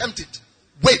attempt it,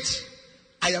 wait.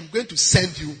 I am going to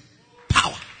send you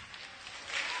power.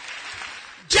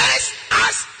 Just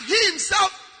as he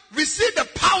himself received the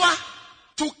power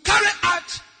to carry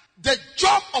out the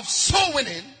job of soul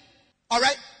winning, all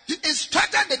right, he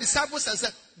instructed the disciples and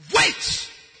said, wait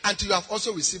until you have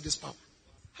also received this power.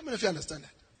 How many of you understand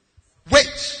that?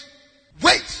 Wait.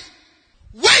 Wait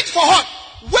for what?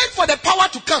 Wait for the power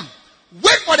to come.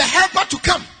 Wait for the helper to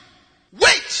come.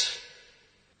 Wait.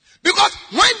 Because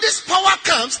when this power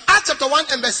comes, Acts chapter 1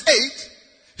 and verse 8,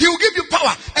 he will give you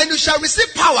power. And you shall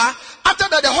receive power after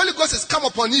that the Holy Ghost has come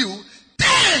upon you.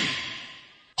 Then,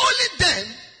 only then,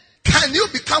 can you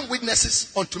become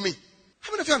witnesses unto me.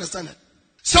 How many of you understand that?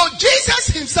 So Jesus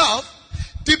himself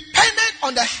depended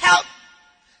on the help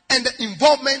and the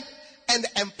involvement and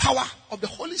the empower of the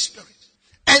Holy Spirit.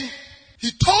 And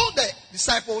he told the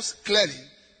disciples clearly,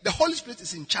 the Holy Spirit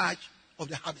is in charge of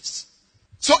the harvest.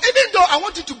 So even though I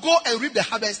want you to go and reap the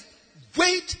harvest,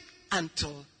 wait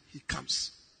until he comes.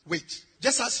 Wait.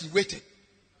 Just as he waited.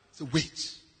 So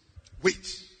wait.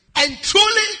 And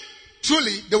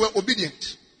truly, they were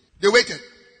obedient. They waited.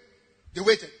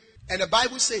 And the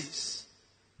Bible says,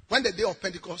 when the day of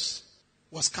Pentecost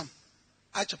was come,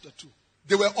 Acts chapter 2,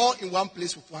 they were all in one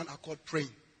place with one accord praying.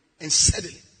 And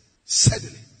suddenly,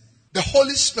 the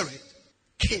Holy Spirit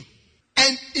came.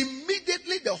 And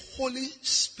immediately the Holy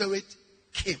Spirit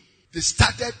came. They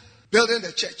started building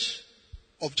the church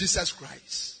of Jesus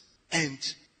Christ. And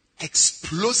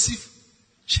explosive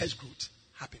church growth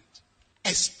happened.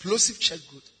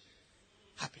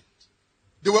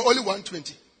 There were only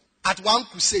 120. At one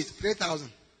crusade,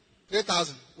 3,000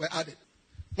 were added.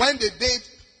 When they did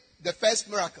the first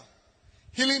miracle,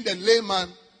 healing the layman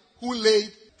who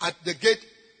laid at the gate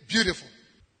beautiful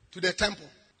to the temple,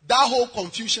 that whole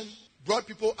confusion brought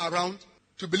people around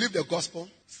to believe the gospel.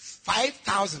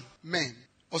 5,000 men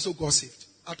also got saved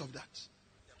out of that.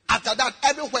 After that,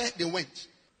 everywhere they went,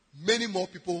 many more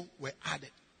people were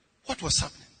added. What was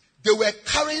happening? They were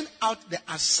carrying out the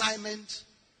assignment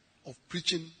of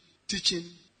preaching, teaching,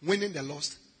 winning the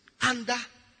lost under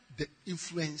the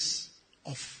influence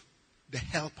of the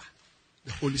helper,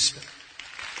 the Holy Spirit.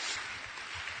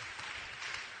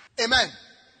 Amen.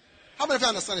 How many of you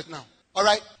understand it now? All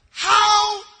right.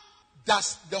 How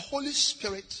does the Holy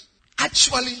Spirit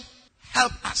actually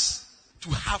help us to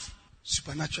have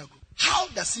supernatural growth? How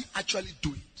does he actually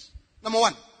do it? Number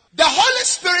one, the Holy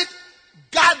Spirit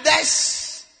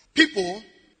gathers people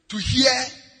to hear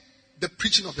the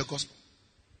preaching of the gospel.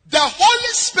 The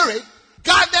Holy Spirit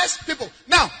gathers people.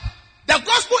 Now, the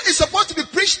gospel is supposed to be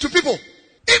preached to people.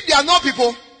 If there are no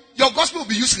people, your gospel will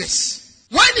be useless.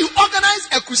 When you organize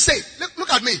a crusade,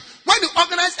 look at me. When you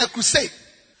organize a crusade,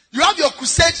 you have your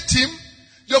crusade team,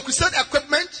 your crusade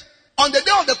equipment. On the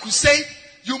day of the crusade,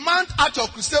 you mount out your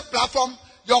crusade platform.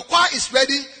 Your choir is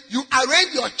ready. You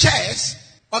arrange your chairs.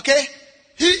 Okay?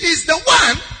 He is the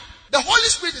one, the Holy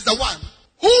Spirit is the one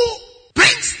who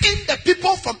brings in the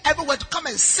people from everywhere to come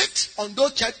and sit on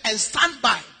those chairs and stand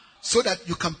by so that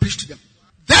you can preach to them.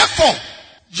 Therefore,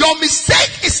 your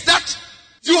mistake is that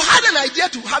you had an idea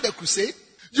to have a crusade.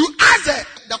 You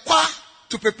asked the choir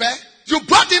to prepare. You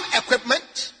brought in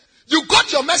equipment. You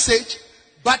got your message,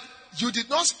 but you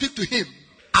did not speak to him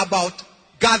about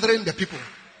gathering the people.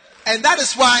 And that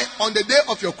is why on the day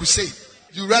of your crusade,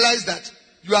 you realize that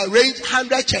you arranged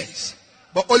 100 chairs,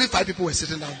 but only 5 people were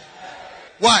sitting down.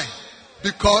 Why?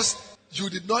 Because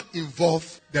you did not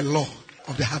involve the Lord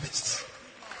of the harvest.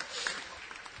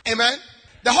 Amen.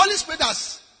 The Holy Spirit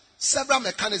has several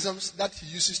mechanisms that he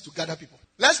uses to gather people.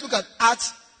 Let's look at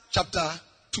Acts chapter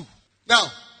 2. Now,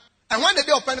 and when the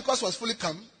day of Pentecost was fully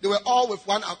come, they were all with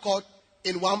one accord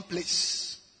in one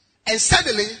place. And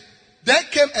suddenly, there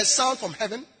came a sound from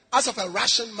heaven as of a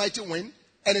rushing mighty wind,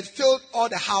 and it filled all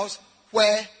the house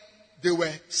where they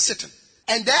were sitting.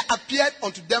 And there appeared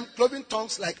unto them cloven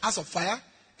tongues like as of fire,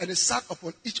 and it sat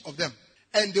upon each of them.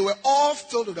 And they were all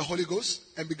filled with the Holy Ghost,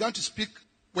 and began to speak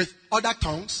with other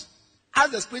tongues, as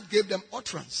the Spirit gave them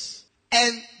utterance.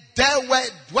 And there were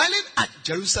dwelling at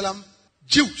Jerusalem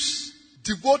Jews,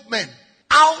 devout men,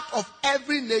 out of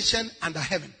every nation under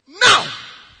heaven. Now,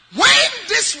 when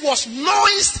this was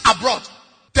noised abroad,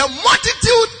 the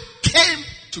multitude came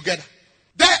together.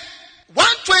 The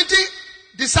 120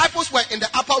 disciples were in the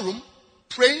upper room,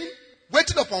 praying,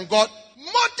 waiting upon God.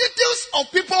 Multitudes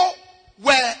of people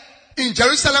were in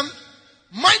Jerusalem,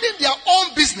 minding their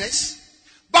own business.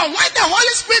 But when the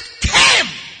Holy Spirit came,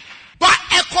 by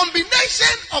a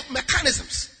combination of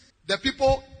mechanisms, the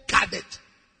people gathered.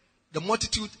 The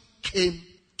multitude came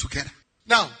together.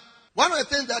 Now, one of the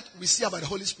things that we see about the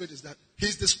Holy Spirit is that he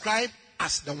is described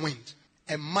as the wind,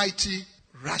 a mighty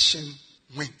rushing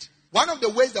wind. One of the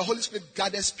ways the Holy Spirit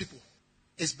gathers people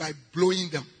is by blowing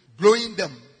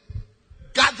them,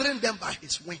 gathering them by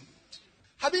his wind.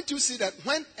 Haven't you seen that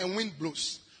when a wind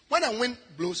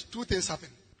blows, two things happen.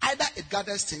 Either it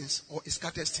gathers things or it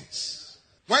scatters things.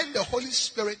 When the Holy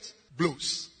Spirit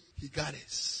blows, he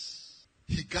gathers.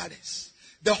 He gathers.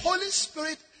 The Holy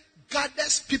Spirit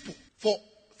gathers people for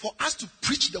us to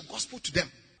preach the gospel to them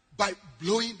by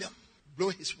blowing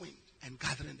his wind and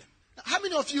gathering them. Now, how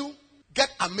many of you get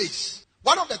amazed?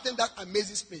 One of the things that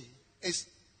amazes me is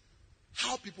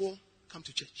how people come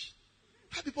to church.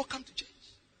 How people come to church.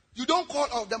 You don't call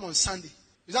all of them on Sunday.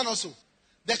 Is that not so?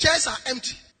 The chairs are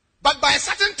empty. But by a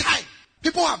certain time,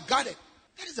 people have gathered.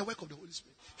 That is the work of the Holy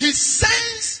Spirit. He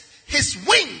sends his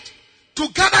wind to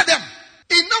gather them.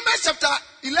 In Numbers chapter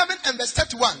 11 and verse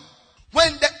 31,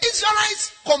 when the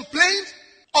Israelites complained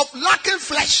of lacking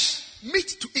flesh,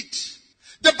 meat to eat,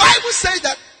 the Bible says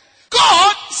that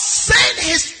God sent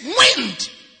his wind.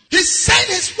 He sent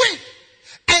his wind.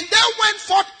 And there went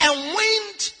forth a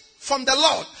wind from the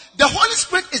Lord. The Holy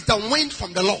Spirit is the wind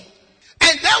from the Lord.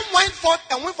 And then went forth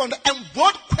and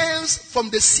brought quails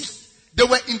from the sea. They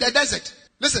were in the desert.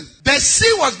 Listen, the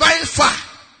sea was very far,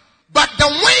 but the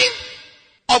wind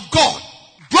of God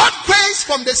brought quails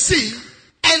from the sea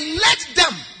and let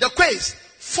them, the quails,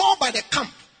 fall by the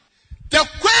camp. The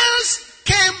quails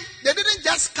came, they didn't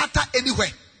just scatter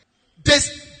anywhere. They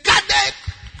gathered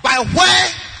by where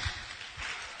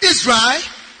Israel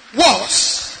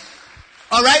was.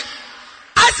 Alright?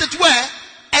 As it were,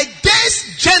 a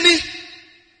day's journey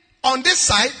on this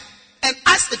side, and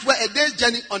as it were a day's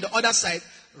journey on the other side,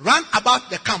 ran about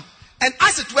the camp, and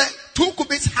as it were 2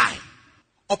 cubits high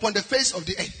upon the face of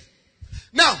the earth.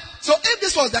 Now, so if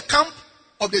this was the camp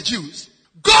of the Jews,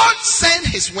 God sent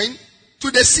his wind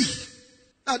to the sea.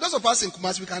 Now, those of us in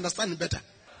Kumasi, we can understand it better.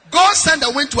 God sent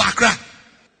the wind to Accra,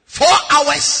 4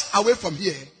 hours away from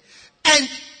here, and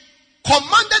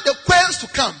commanded the quails to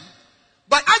come.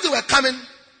 But as they were coming,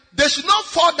 they should not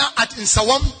fall down at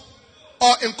Insawam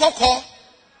or in Koko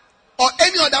or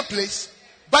any other place,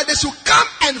 but they should come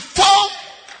and fall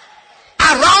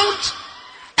around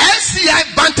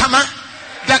LCI Bantama,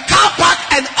 the car park,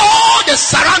 and all the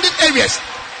surrounding areas.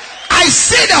 I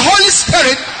see the Holy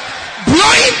Spirit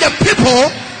blowing the people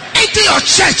into your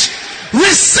church.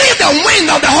 Receive the wind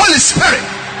of the Holy Spirit.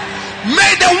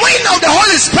 May the wind of the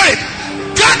Holy Spirit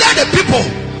gather the people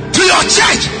to your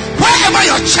church, wherever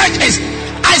your church is.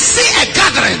 I see a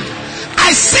gathering.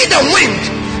 I see the wind.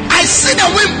 I see the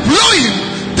wind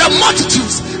blowing the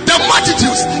multitudes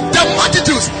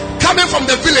coming from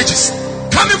the villages,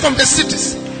 coming from the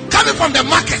cities, coming from the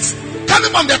markets, coming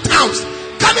from the towns,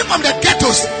 coming from the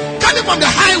ghettos, coming from the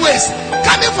highways,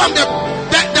 coming from the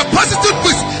prostitute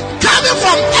booths, coming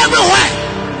from everywhere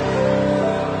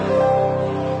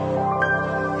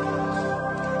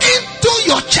into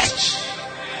your church.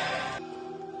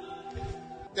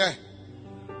 Yeah.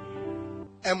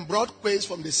 And brought quails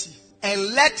from the sea.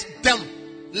 And let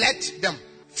them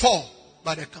fall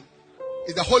by the camp.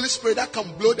 It's the Holy Spirit that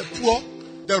can blow the poor,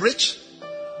 the rich,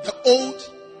 the old,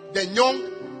 the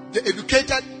young, the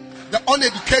educated, the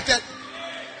uneducated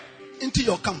into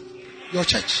your camp, your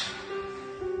church.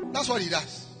 That's what he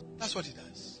does. That's what he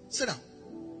does. Sit down.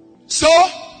 So,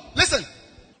 listen.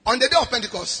 On the day of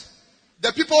Pentecost,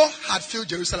 the people had filled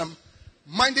Jerusalem,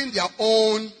 minding their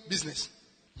own business.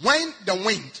 When the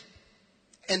wind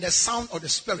and the sound of the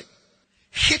Spirit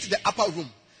hit the upper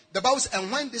room, the Bible says,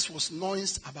 and when this was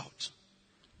noised about,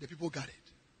 the people gathered.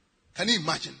 Can you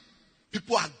imagine?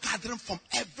 People are gathering from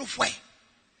everywhere.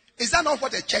 Is that not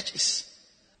what a church is?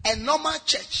 A normal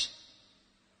church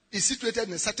is situated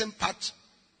in a certain part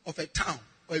of a town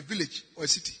or a village or a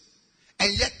city.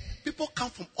 And yet, people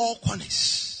come from all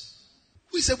corners.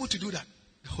 Who is able to do that?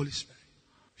 The Holy Spirit.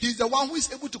 He is the one who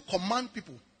is able to command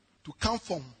people to come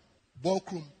from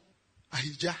Bokrum,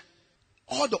 Ahijah,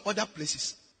 all the other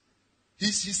places.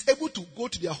 He's able to go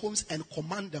to their homes and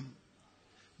command them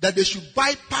that they should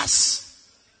bypass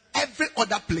every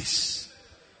other place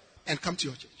and come to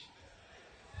your church.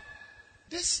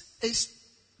 This is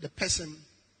the person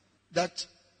that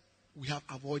we have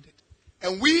avoided.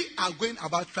 And we are going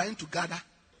about trying to gather.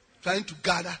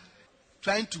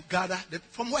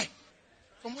 From where?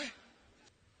 From where?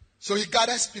 So he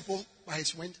gathers people by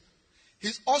his wind. He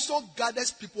also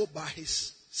gathers people by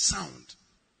his sound,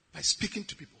 by speaking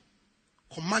to people,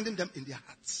 commanding them in their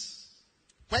hearts.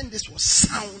 When this was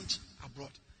sound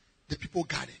abroad, the people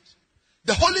gathered.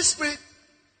 The Holy Spirit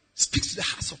speaks to the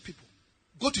hearts of people.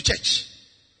 Go to church.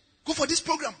 Go for this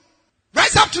program.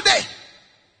 Rise up today.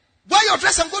 Wear your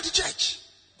dress and go to church.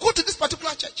 Go to this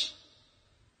particular church.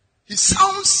 He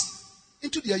sounds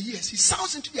into their ears. He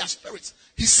sounds into their spirits.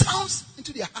 He sounds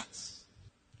into their hearts.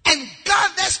 And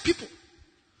gathers people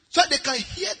so they can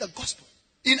hear the gospel.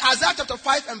 In Isaiah chapter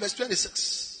 5 and verse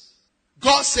 26,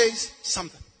 God says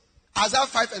something. Isaiah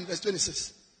 5 and verse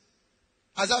 26.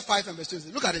 Isaiah 5 and verse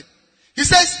 26. Look at it. He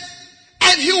says,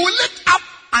 and he will lift up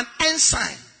an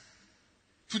ensign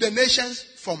to the nations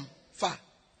from far,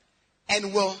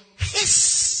 and will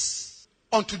hiss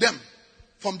unto them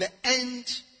from the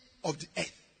end of the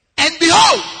earth. And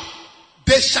behold,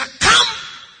 they shall come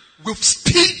with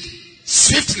speed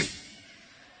swiftly.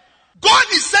 God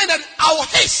is saying that our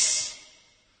hiss,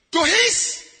 to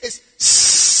hiss is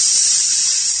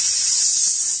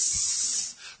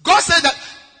God said that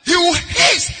he will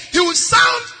hiss, he will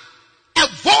sound a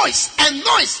voice and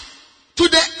noise to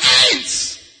the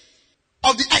ends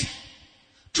of the earth,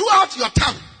 throughout your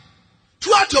town,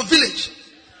 throughout your village,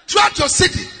 throughout your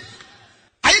city.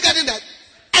 Are you getting that?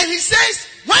 And he says,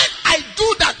 when I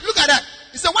do that, look at that.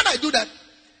 He said, when I do that,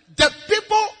 the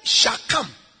people shall come.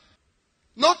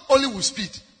 Not only with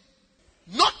speed,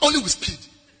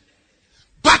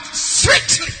 but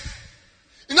swiftly.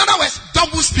 In other words,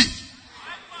 double speed.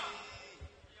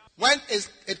 When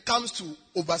it comes to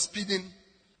overspeeding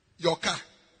your car,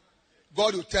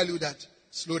 God will tell you that,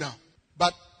 slow down.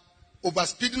 But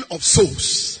overspeeding of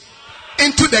souls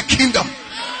into the kingdom,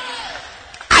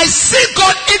 I see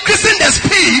God increasing the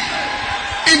speed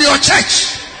in your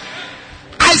church.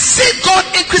 I see God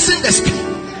increasing the speed.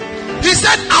 He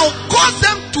said, I'll cause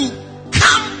them to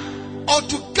come or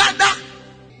to gather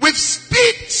with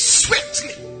speed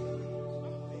swiftly.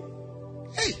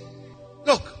 Hey,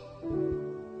 look,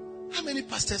 how many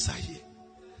pastors are here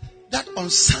that on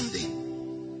Sunday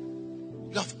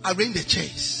you have arranged the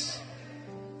chairs?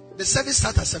 The service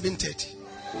starts at 7:30.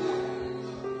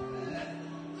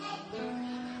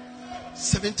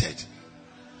 7:30.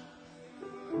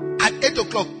 At 8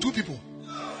 o'clock, 2 people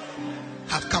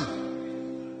have come.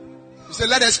 You say,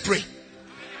 let us pray.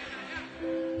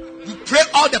 You pray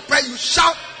all the prayer, you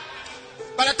shout.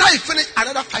 By the time you finish,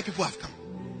 another 5 people have come.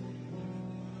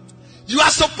 You are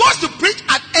supposed to preach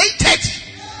at 8:30.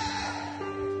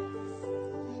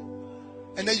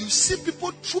 And then you see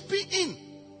people trooping in.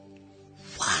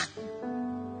 One.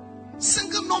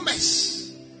 Single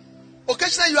numbers.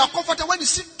 Occasionally you are comfortable when you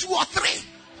see 2 or 3.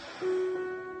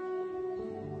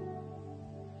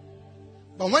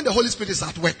 But when the Holy Spirit is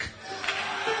at work,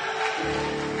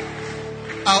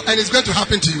 and it's going to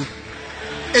happen to you.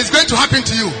 It's going to happen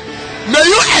to you. May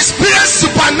you experience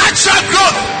supernatural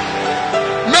growth.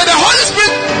 May the Holy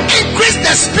Spirit increase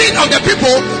the speed of the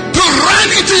people to run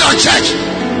into your church.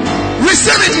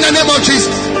 Receive it in the name of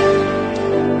Jesus.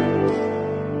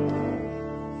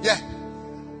 Yeah.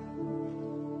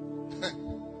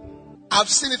 I've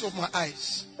seen it with my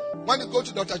eyes. When you go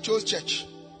to Dr. Cho's church,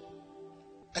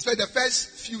 especially the first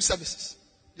few services,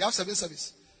 they have 7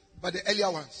 services, but the earlier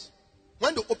ones,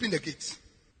 when they open the gates,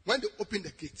 When they open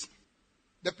the gate,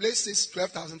 the place is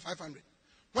 12,500.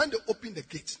 When they open the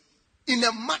gate, in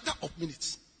a matter of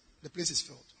minutes, the place is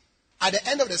filled. At the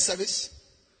end of the service,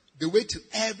 they wait till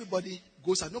everybody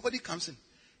goes out. Nobody comes in.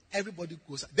 Everybody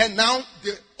goes out. Then now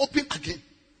they open again.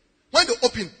 When they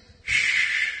open,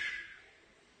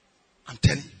 I'm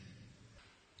telling you,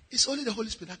 it's only the Holy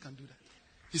Spirit that can do that.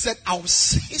 He said, I will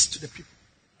say to the people,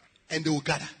 and they will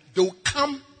gather. They will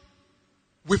come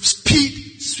with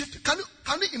speed, swift. Can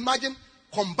you imagine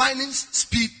combining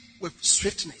speed with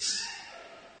swiftness?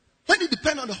 When you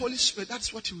depend on the Holy Spirit,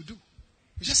 that's what you will do.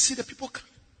 You just see the people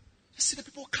coming. Just see the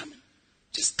people coming.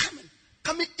 Just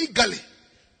coming eagerly.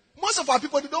 Most of our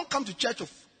people, they don't come to church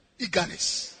of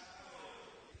eagerness.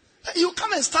 You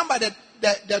come and stand by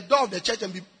the door of the church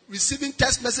and be receiving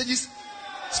text messages.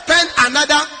 Spend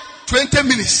another 20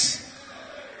 minutes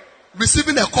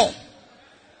receiving a call.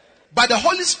 But the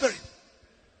Holy Spirit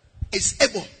is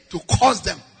able to cause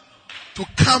them to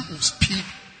come with speed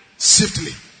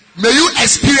swiftly. May you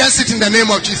experience it in the name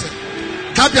of Jesus.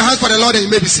 Clap your hands for the Lord and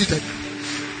you may be seated.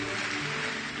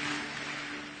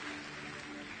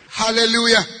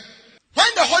 Hallelujah. When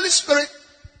the Holy Spirit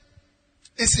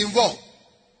is involved,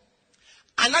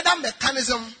 another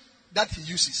mechanism that he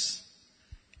uses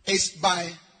is by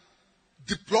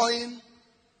deploying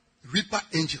reaper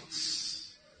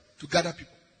angels to gather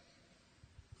people.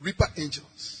 Reaper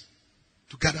angels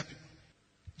to gather people.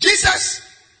 Jesus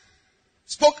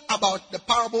spoke about the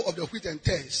parable of the wheat and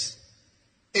tares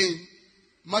in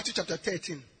Matthew chapter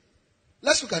 13.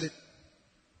 Let's look at it.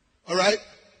 All right.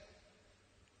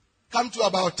 Come to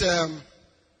about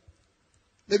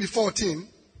maybe 14.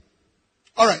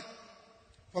 All right.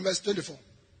 From verse 24.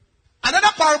 Another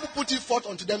parable put it forth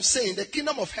unto them, saying, the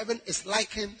kingdom of heaven is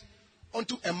likened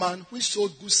unto a man which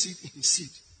sowed good seed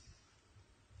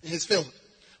in his field.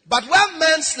 But when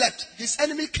man slept, his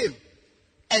enemy came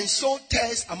and sowed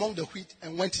tares among the wheat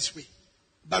and went his way.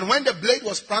 But when the blade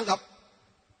was sprung up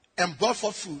and brought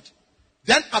forth fruit,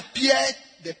 then appeared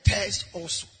the tares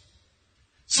also.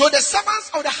 So the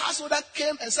servants of the householder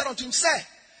came and said unto him, Sir,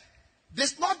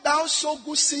 didst not thou sow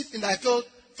good seed in thy field?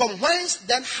 From whence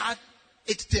then had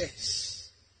it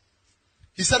tares?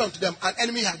 He said unto them, an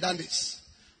enemy had done this.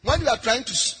 When you are trying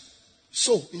to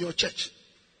sow in your church,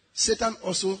 Satan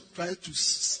also tries to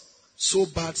sow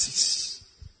bad seeds.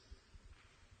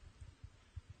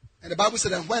 And the Bible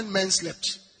said that when men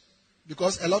slept,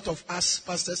 because a lot of us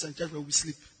pastors and church will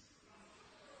sleep.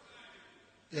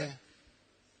 Yeah.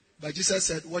 But Jesus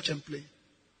said, watch and play,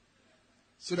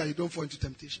 so that you don't fall into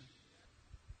temptation.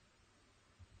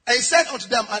 And he said unto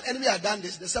them, an enemy had done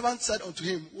this. The servant said unto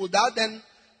him, will thou then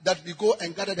that we go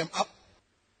and gather them up?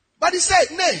 But he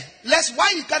said, nay, lest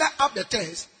while you gather up the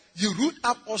tares, you root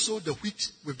up also the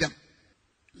wheat with them.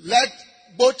 Let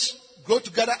both grow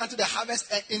together unto the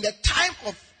harvest, and in the time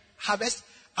of harvest,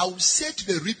 I will say to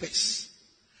the reapers,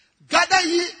 gather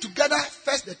ye together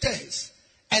first the tares,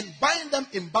 and bind them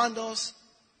in bundles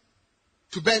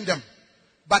to burn them,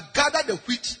 but gather the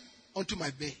wheat unto my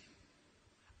bay.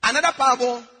 Another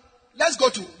parable, let's go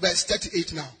to verse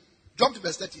 38 now. Jump to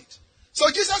verse 38. So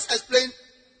Jesus explained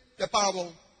the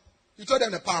parable. He told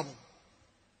them the parable.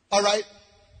 Alright.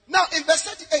 Now in verse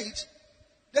 38,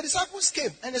 the disciples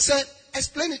came and they said,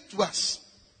 explain it to us.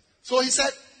 So he said,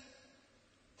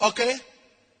 okay,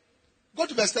 go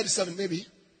to verse 37 maybe.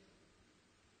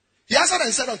 He answered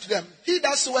and said unto them, he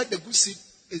that soweth the good seed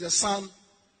is the Son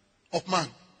of Man.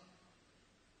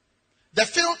 The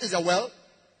field is the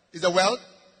world.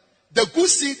 The good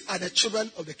seed are the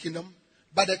children of the kingdom,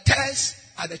 but the tares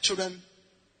are the children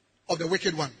of the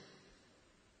wicked one.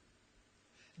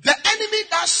 The enemy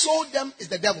that sowed them is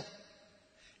the devil.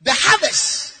 The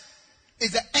harvest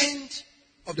is the end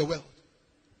of the world.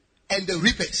 And the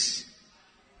reapers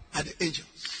are the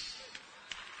angels.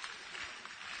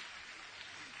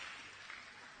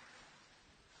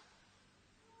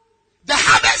 The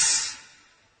harvest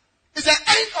is the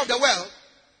end of the world.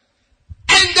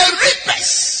 And the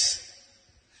reapers,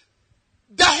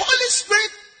 the Holy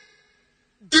Spirit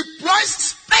deploys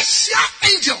special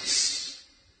angels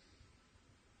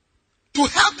to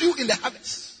help you in the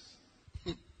harvest.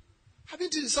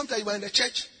 Haven't you sometimes you were in the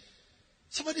church?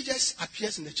 Somebody just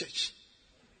appears in the church.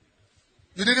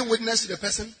 You didn't witness to the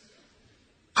person.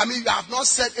 I mean, you have not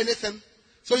said anything.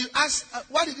 So you ask,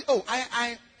 what did he? Oh,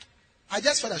 I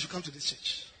just thought I should come to this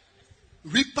church.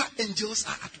 Reaper angels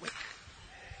are at work.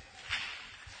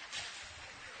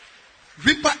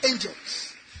 Reaper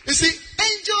angels. You see,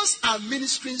 angels are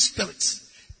ministering spirits.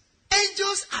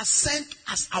 Angels are sent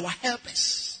as our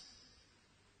helpers.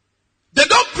 They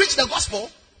don't preach the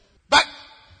gospel, but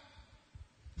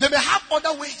they may have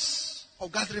other ways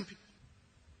of gathering people.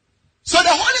 So the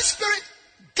Holy Spirit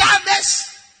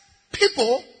gathers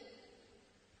people.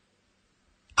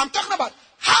 I'm talking about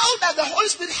how does the Holy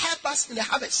Spirit help us in the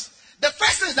harvest? The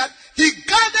first thing is that he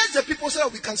gathers the people so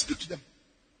that we can speak to them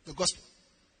the gospel.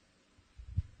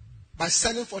 By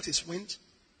sending forth his wind,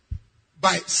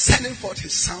 by sending forth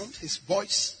his sound, his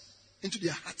voice into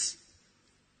their hearts,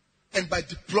 and by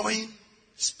deploying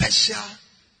special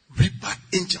reaper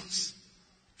angels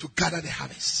to gather the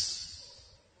harvest.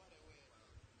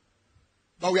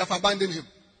 But we have abandoned him.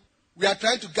 We are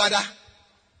trying to gather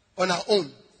on our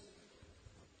own,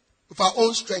 with our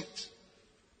own strength.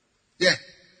 Yeah.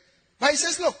 But he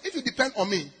says, look, if you depend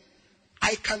on me,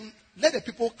 I can let the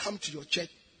people come to your church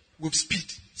with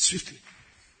speed, swiftly.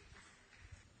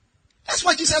 That's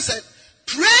what Jesus said.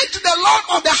 Pray to the Lord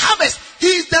of the harvest. He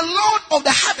is the Lord of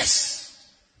the harvest.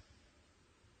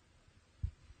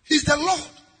 He's the Lord.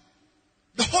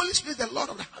 The Holy Spirit is the Lord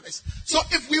of the harvest. So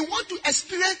if we want to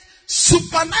experience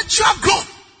supernatural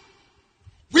growth,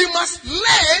 we must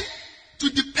learn to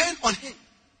depend on him.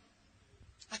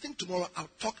 I think tomorrow I'll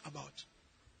talk about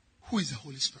who is the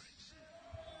Holy Spirit.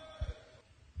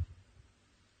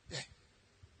 Yeah.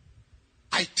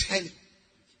 I tell you,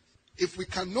 if we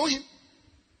can know him,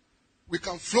 we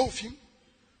can flow with him,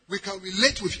 we can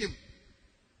relate with him,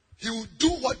 he will do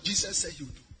what Jesus said he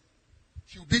will do.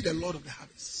 He will be the Lord of the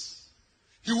harvest.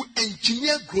 He will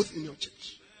engineer growth in your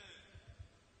church.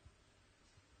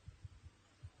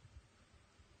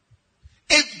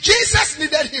 If Jesus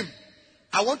needed him,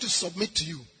 I want to submit to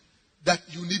you that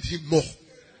you need him more.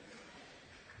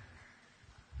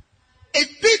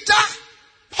 If Peter,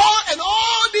 Paul, and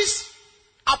all these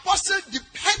apostles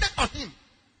depended on him,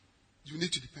 you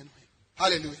need to depend on him.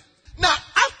 Hallelujah. Now,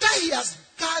 after he has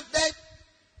gathered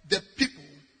the people,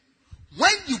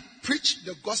 when you preach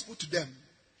the gospel to them,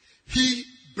 he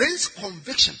brings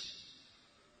conviction.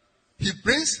 He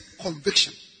brings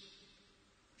conviction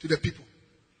to the people,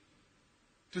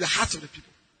 to the hearts of the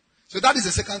people. So that is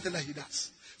the second thing that he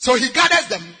does. So he gathers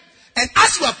them, and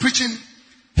as we are preaching,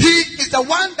 he is the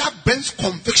one that brings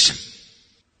conviction.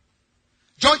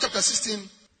 John chapter 16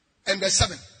 and verse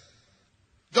 7.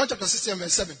 John chapter 16 and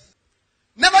verse 7.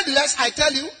 Nevertheless, I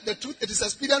tell you the truth, it is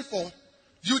expedient for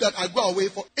you that I go away.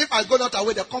 For if I go not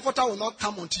away, the Comforter will not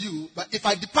come unto you. But if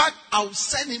I depart, I will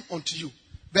send him unto you.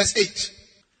 Verse 8.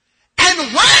 And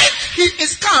when he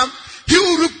is come, he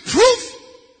will reprove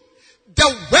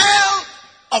the world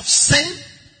of sin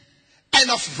and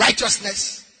of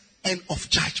righteousness and of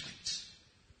judgment.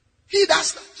 He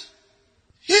does that.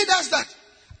 He does that.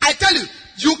 I tell you,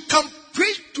 you can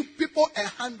preach to people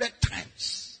 100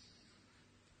 times.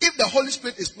 If the Holy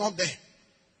Spirit is not there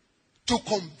to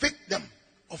convict them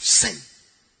of sin,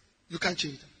 you can't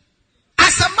change them.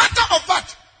 As a matter of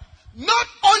fact, not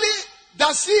only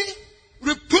does he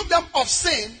reprove them of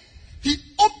sin, he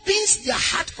opens their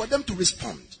heart for them to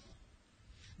respond.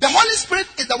 The Holy Spirit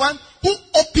is the one who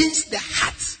opens the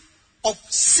hearts of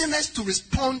sinners to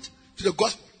respond to the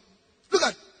gospel. Look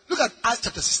at Acts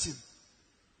chapter 16.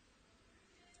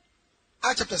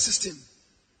 Acts chapter 16.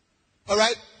 All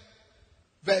right?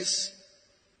 Verse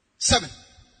 7.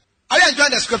 Are you enjoying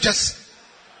the scriptures?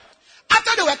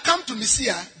 After they were come to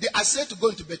Mysia, they essayed to go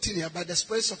into Bithynia, but the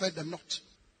Spirit suffered them not.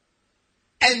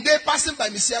 And they, passing by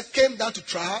Mysia, came down to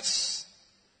Troas.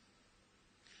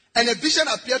 And a vision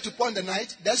appeared to Paul in the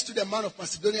night. There stood a man of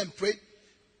Macedonia and prayed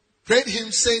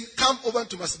him, saying, come over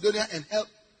to Macedonia and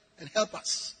help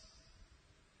us.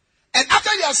 And after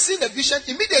he had seen the vision,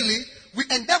 immediately we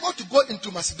endeavored to go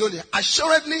into Macedonia,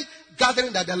 assuredly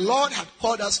gathering that the Lord had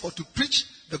called us for to preach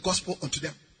the gospel unto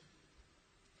them.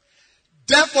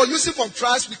 Therefore, using from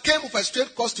Troas, we came with a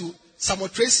straight course to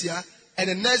Samothracia, and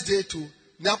the next day to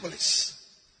Neapolis.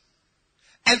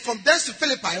 And from thence to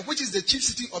Philippi, which is the chief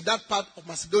city of that part of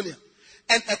Macedonia,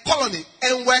 and a colony,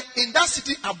 and were in that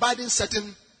city abiding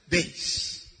certain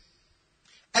days.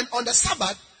 And on the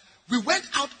Sabbath, we went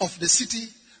out of the city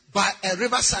by a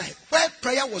riverside, where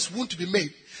prayer was wont to be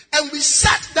made. And we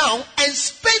sat down and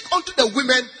spake unto the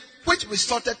women which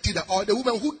resorted thither, or the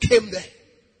women who came there.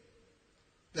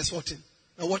 Verse 14.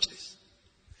 Now watch this.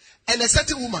 And a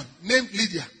certain woman named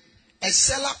Lydia, a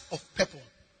seller of purple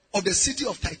of the city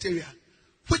of Thyatira,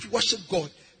 which worshipped God,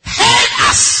 heard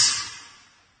us.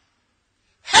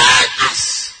 Heard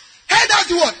us. Heard us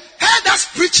do what? Heard us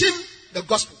preaching the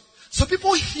gospel. So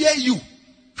people hear you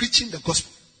preaching the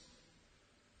gospel.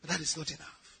 But that is not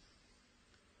enough.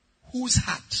 Whose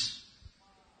heart?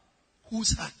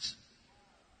 Whose heart?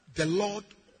 The Lord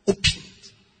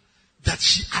opened, that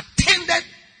she attended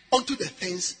unto the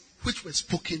things which were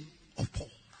spoken of Paul.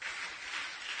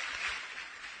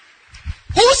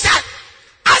 Whose heart?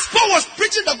 As Paul was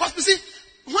preaching the gospel, see,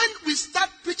 when we start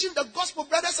preaching the gospel,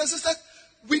 brothers and sisters,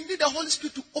 we need the Holy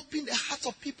Spirit to open the hearts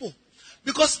of people.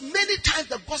 Because many times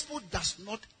the gospel does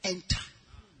not enter.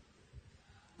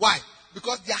 Why?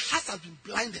 Because their hearts have been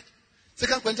blinded. 2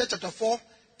 Corinthians chapter 4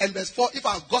 and verse 4. If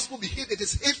our gospel be hid, it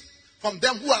is hid from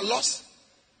them who are lost.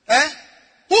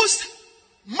 Whose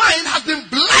mind has been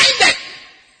blinded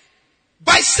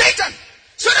by Satan,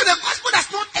 so that the gospel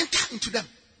does not enter into them.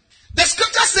 The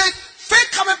scripture said,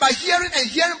 faith cometh by hearing, and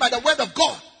hearing by the word of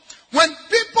God. When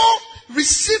people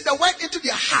receive the word into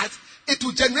their heart, it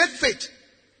will generate faith,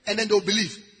 and then they'll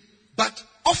believe. But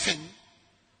often,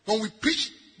 when we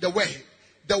preach the word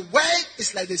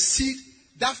is like the seed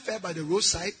that fell by the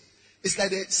roadside. It's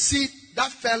like the seed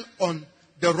that fell on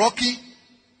the rocky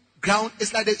ground.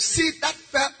 It's like the seed that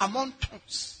fell among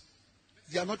thorns.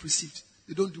 They are not received.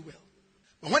 They don't do well.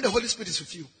 But when the Holy Spirit is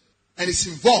with you and is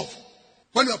involved,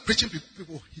 when you are preaching to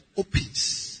people, He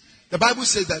opens. The Bible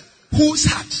says that whose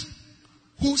heart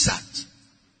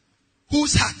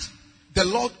the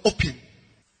Lord opened.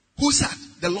 Whose heart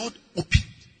the Lord opened.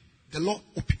 The Lord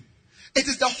opened. It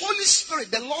is the Holy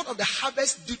Spirit, the Lord of the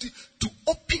harvest, duty to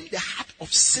open the heart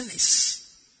of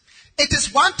sinners. It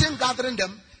is one thing gathering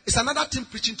them, it's another thing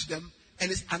preaching to them,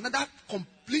 and it's another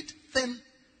complete thing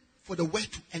for the word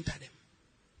to enter them.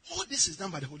 All this is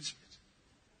done by the Holy Spirit.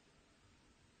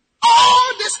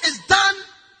 All this is done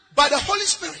by the Holy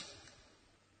Spirit.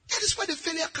 That is where the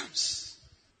failure comes.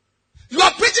 You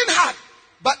are preaching hard,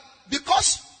 but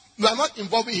because you are not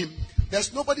involving Him,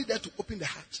 there's nobody there to open the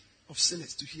heart of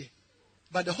sinners to hear.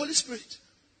 But the Holy Spirit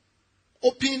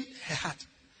opened her heart,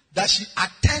 that she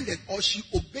attended or she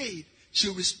obeyed, she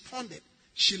responded,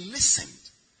 she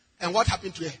listened. And what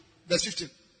happened to her? Verse 15.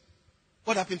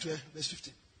 What happened to her? Verse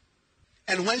 15.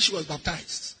 And when she was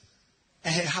baptized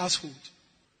and her household,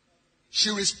 she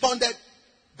responded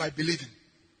by believing.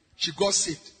 She got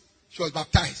saved. She was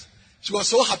baptized. She was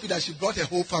so happy that she brought her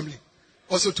whole family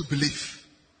also to believe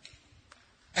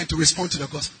and to respond to the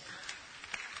gospel.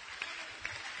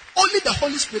 Only the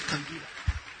Holy Spirit can do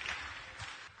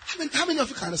that. How many of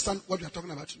you can understand what we are talking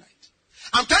about tonight?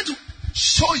 I'm trying to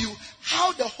show you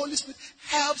how the Holy Spirit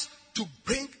helps to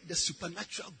bring the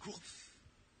supernatural growth.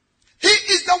 He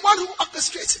is the one who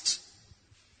orchestrates it.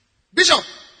 Bishop,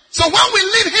 so when we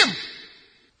leave Him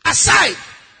aside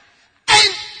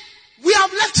and we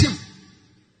have left Him,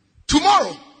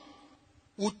 tomorrow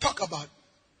we'll talk about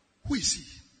who is He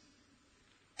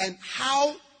and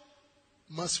how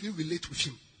must we relate with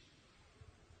Him.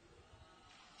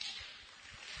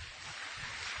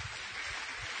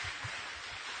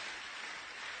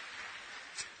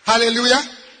 Hallelujah.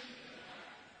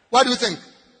 What do you think?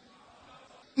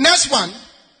 Next one.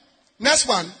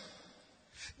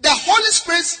 The Holy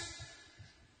Spirit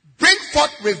brings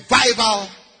forth revival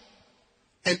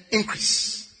and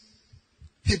increase.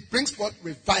 He brings forth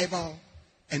revival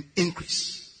and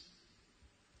increase.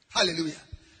 Hallelujah.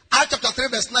 Acts chapter 3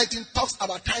 verse 19 talks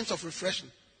about times of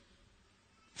refreshing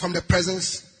from the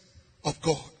presence of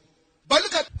God. But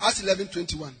look at Acts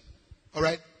 11:21. All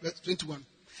right, verse 21.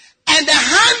 And the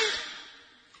hand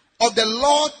of the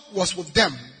Lord was with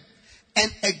them,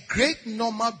 and a great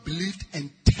number believed and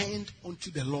turned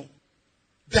unto the Lord.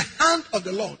 The hand of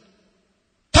the Lord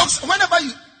talks. Whenever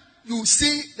you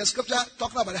see the scripture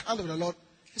talking about the hand of the Lord,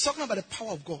 it's talking about the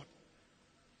power of God.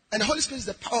 And the Holy Spirit is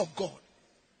the power of God.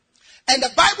 And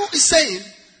the Bible is saying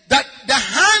that the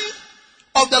hand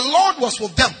of the Lord was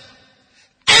with them,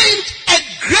 and a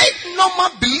great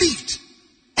number believed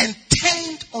and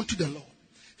turned unto the Lord.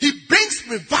 He brings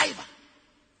revival.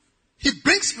 He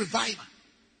brings revival.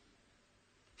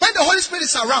 When the Holy Spirit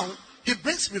is around, He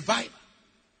brings revival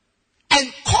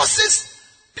and causes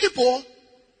people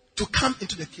to come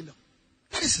into the kingdom.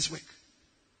 That is His work.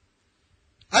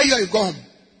 I hear you go home.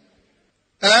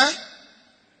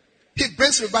 He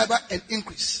brings revival and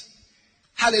increase.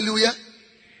 Hallelujah.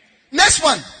 Next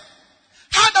one.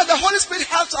 How does the Holy Spirit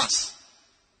help us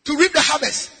to reap the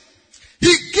harvest?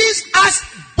 He gives us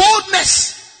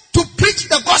boldness to preach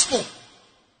the gospel.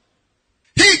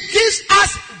 He gives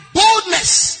us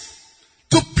boldness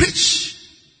to preach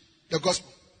the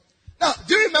gospel. Now,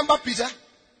 do you remember Peter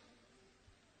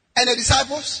and the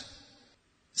disciples?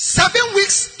 7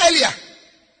 weeks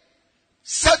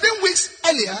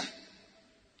earlier,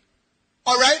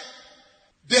 all right,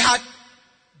 they had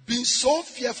been so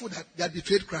fearful that they had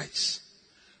betrayed Christ.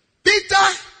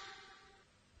 Peter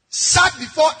sat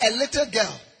before a little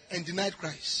girl and denied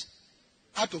Christ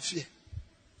out of fear.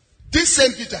 This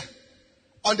same Peter,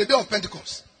 on the day of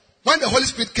Pentecost, when the Holy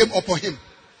Spirit came upon him,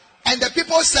 and the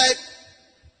people said,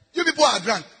 "You people are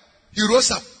drunk," he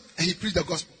rose up and he preached the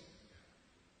gospel.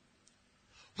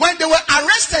 When they were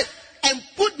arrested and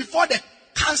put before the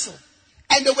council.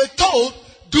 And they were told,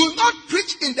 do not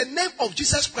preach in the name of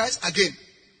Jesus Christ again.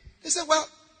 They said, well,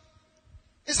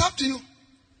 it's up to you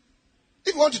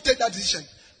if you want to take that decision.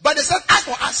 But they said, as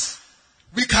for us,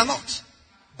 we cannot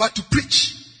but to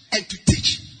preach and to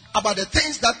teach about the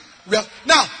things that we are.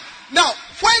 Now,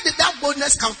 where did that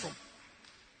boldness come from?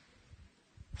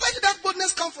 Where did that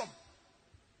boldness come from?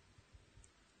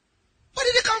 Where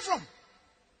did it come from?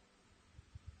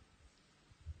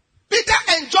 Peter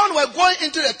and John were going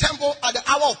into the temple at the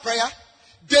hour of prayer.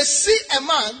 They see a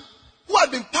man who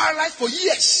had been paralyzed for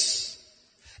years.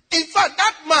 In fact,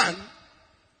 that man,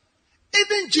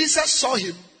 even Jesus saw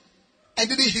him and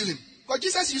didn't heal him. Because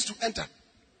Jesus used to enter.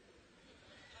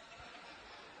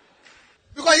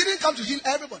 Because he didn't come to heal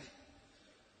everybody.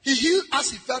 He healed as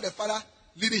he felt the Father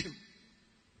leading him.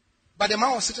 But the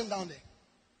man was sitting down there.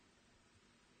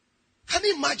 Can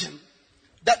you imagine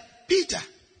that Peter,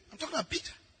 I'm talking about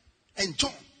Peter and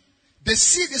John, they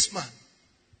see this man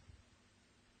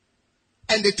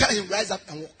and they tell him, rise up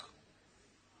and walk.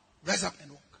 Rise up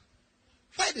and walk.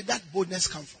 Where did that boldness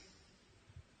come from?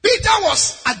 Peter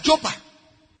was at Joppa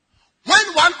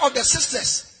when one of the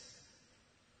sisters,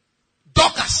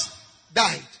 Dorcas,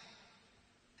 died.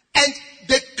 And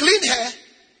they cleaned her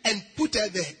and put her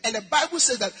there. And the Bible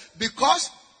says that because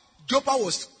Joppa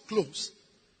was closed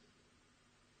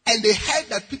and they heard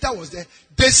that Peter was there,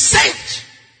 they sent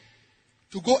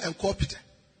to go and call Peter.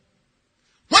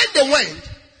 When they went,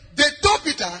 they told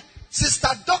Peter, Sister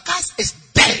Dorcas is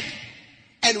dead.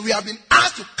 And we have been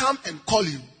asked to come and call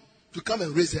you to come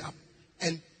and raise her up.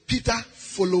 And Peter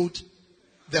followed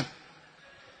them.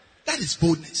 That is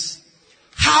boldness.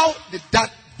 How did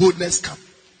that boldness come?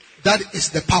 That is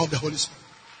the power of the Holy Spirit.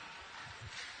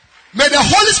 May the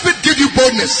Holy Spirit give you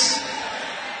boldness.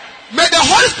 May the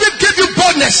Holy Spirit give you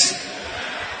boldness.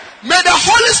 May the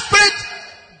Holy Spirit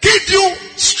give you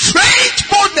strange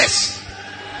boldness.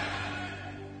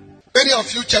 Many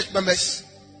of you church members,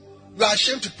 you are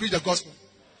ashamed to preach the gospel.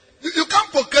 You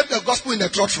can't proclaim the gospel in a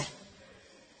trotro.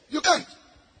 You can't.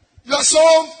 You are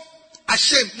so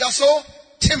ashamed. You are so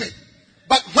timid.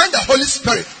 But when the Holy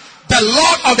Spirit, the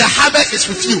Lord of the harvest, is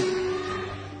with you,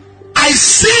 I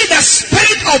see the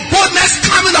spirit of boldness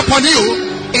coming upon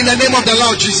you in the name of the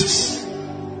Lord Jesus.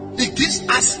 He gives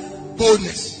us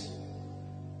boldness.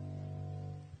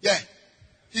 Yeah.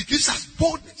 He gives us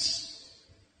boldness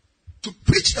to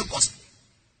preach the gospel.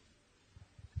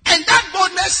 And that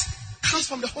boldness comes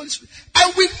from the Holy Spirit.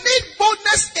 And we need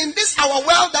boldness in this our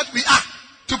world that we are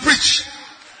to preach.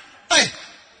 Hey,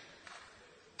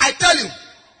 I tell you,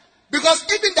 because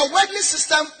even the worldly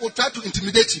system will try to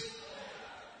intimidate you.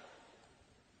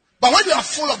 But when you are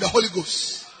full of the Holy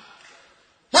Ghost,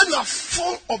 when you are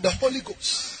full of the Holy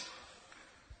Ghost,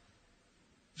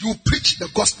 you preach the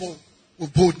gospel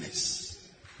with boldness.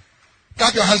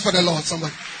 Clap your hands for the Lord,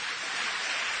 somebody.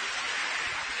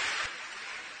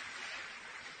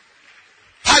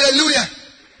 Hallelujah.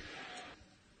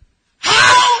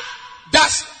 How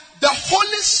does the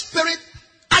Holy Spirit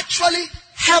actually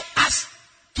help us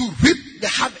to reap the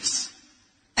harvest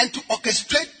and to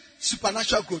orchestrate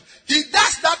supernatural growth? He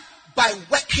does that by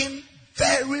working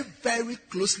very, very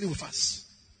closely with us.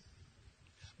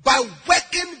 By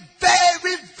working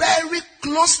very, very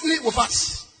closely with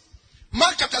us.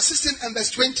 Mark chapter 16 and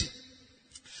verse 20.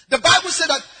 The Bible said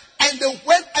that, and they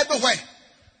went everywhere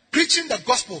preaching the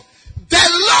gospel. The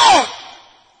Lord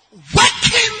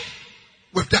working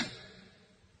with them.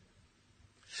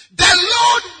 The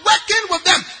Lord working with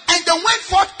them. And they went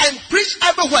forth and preached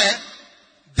everywhere.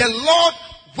 The Lord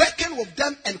working with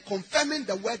them and confirming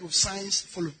the word with signs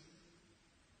following.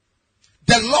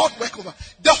 The Lord working with them.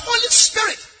 The Holy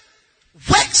Spirit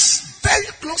works very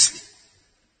closely,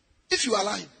 if you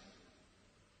allow him,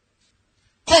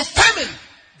 confirming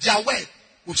their word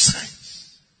with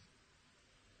signs.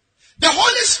 The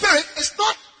Holy Spirit is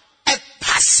not a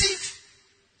passive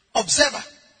observer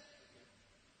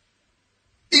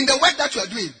in the work that you are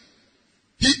doing.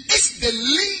 He is the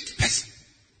lead person.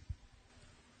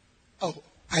 Oh,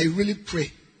 I really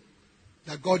pray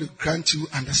that God will grant you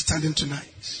understanding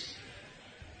tonight.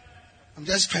 I'm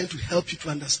just trying to help you to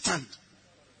understand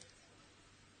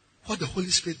what the Holy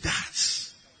Spirit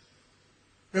does.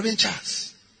 Reverend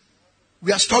Charles,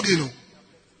 we are struggling.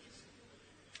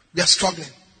 We are struggling.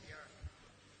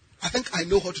 I think I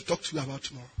know what to talk to you about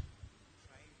tomorrow.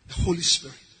 The Holy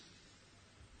Spirit.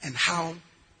 And how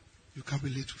you can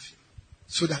relate with him.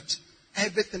 So that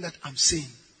everything that I'm saying,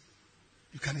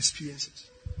 you can experience it.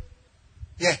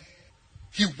 Yeah.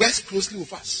 He works closely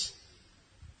with us.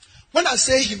 When I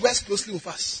say he works closely with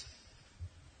us,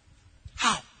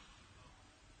 how?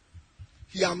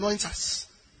 He anoints us.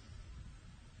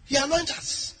 He anoints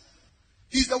us.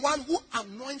 He's the one who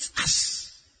anoints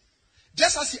us.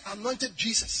 Just as he anointed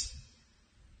Jesus.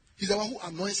 He's the one who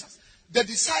anoints us. The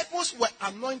disciples were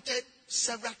anointed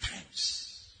several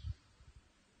times.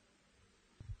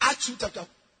 Acts 2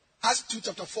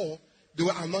 chapter 4, they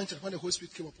were anointed when the Holy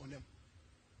Spirit came upon them.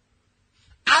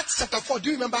 Acts chapter 4,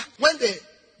 do you remember when they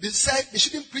said they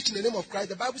shouldn't preach in the name of Christ?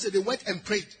 The Bible said they went and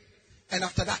prayed. And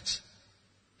after that,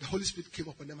 the Holy Spirit came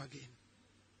upon them again.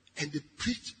 And they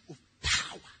preached with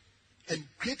power. And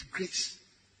great grace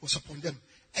was upon them.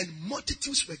 And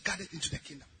multitudes were gathered into the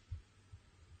kingdom.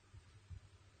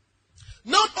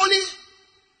 Not only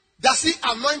does he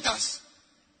anoint us.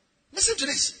 Listen to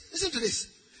this. Listen to this.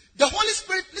 The Holy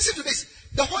Spirit, listen to this.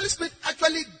 The Holy Spirit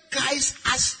actually guides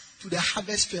us to the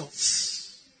harvest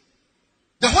fields.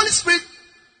 The Holy Spirit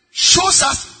shows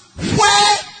us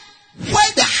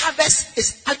where the harvest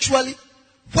is actually,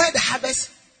 where the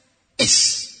harvest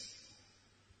is.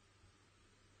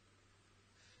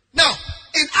 Now,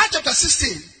 in Acts chapter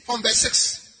 16, from verse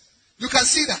 6, you can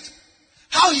see that.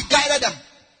 How he guided them.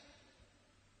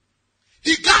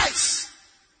 He guides.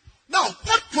 Now,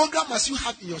 what program must you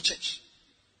have in your church?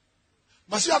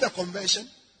 Must you have a convention?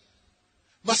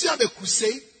 Must you have a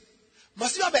crusade?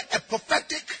 Must you have a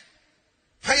prophetic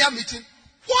prayer meeting?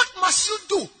 What must you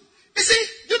do? You see,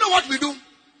 you know what we do?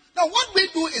 Now, what we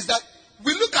do is that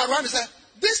we look around and say,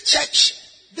 this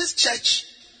church,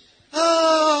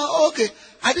 okay.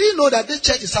 I didn't know that this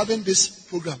church is having this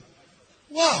program.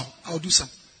 Wow, I'll do some.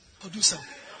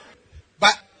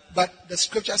 But the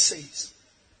scripture says,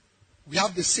 we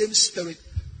have the same spirit,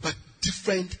 but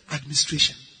different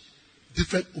administration,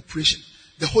 different operation.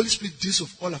 The Holy Spirit deals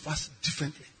with all of us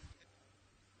differently.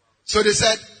 So they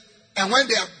said, and when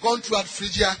they have gone throughout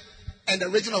Phrygia and the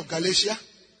region of Galatia,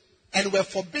 and were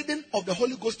forbidden of the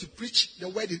Holy Ghost to preach the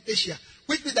word in Asia,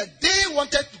 which means that they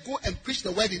wanted to go and preach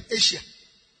the word in Asia.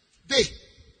 They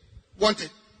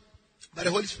wanted. But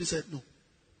the Holy Spirit said no.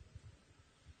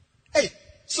 Hey,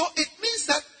 so it means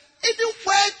that even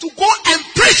where to go and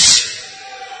preach,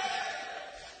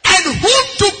 and whom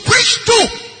to preach to,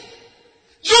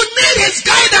 you need his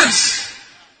guidance.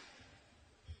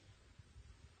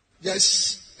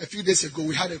 Yes, a few days ago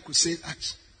we had a crusade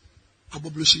at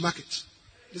Abobloshi Market.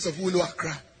 Those of you who know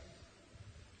Accra,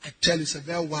 I tell you, it's a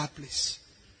very wild place.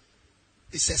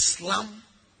 It's a slum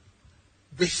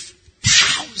with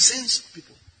thousands of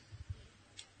people.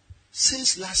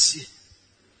 Since last year,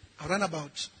 around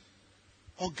about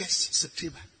August,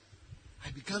 September,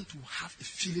 I began to have a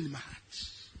feeling in my heart.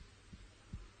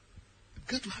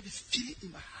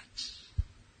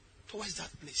 Towards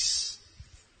that place.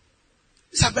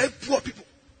 These are very poor people.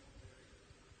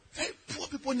 Very poor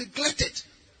people, neglected.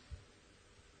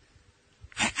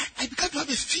 I began to have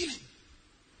a feeling.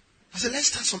 I said, let's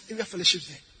start some area fellowships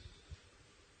there.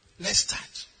 Let's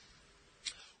start.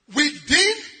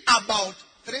 Within about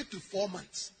 3 to 4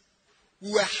 months,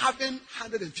 we were having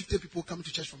 150 people coming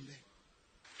to church from there.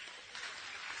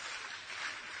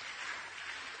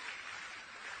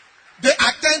 They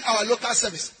attend our local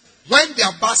service. When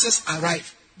their buses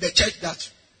arrive, the church that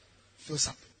fills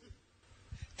up.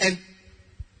 And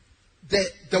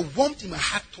the warmth in my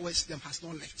heart towards them has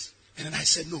not left. And then I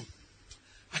said, no,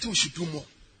 I think we should do more.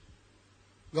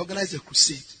 We organized a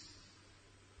crusade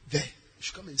there. We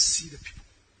should come and see the people.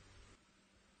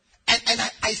 And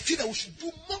I feel that we should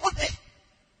do more there.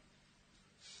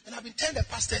 And I've been telling the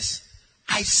pastors,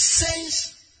 I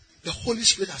sense the Holy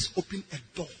Spirit has opened a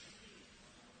door.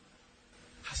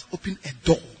 Has opened a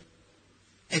door.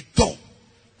 A door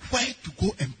where to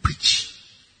go and preach.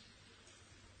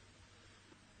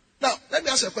 Now, let me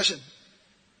ask you a question.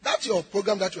 That's your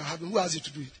program that you're having. Who asked you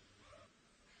to do it?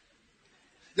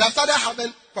 You have started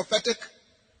having prophetic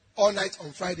all night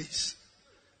on Fridays.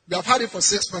 We have had it for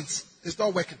 6 months. It's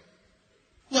not working.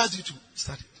 Who asked you to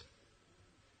start it?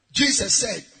 Jesus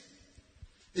said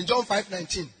in John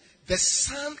 5:19, the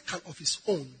Son can of his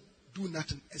own do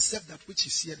nothing except that which he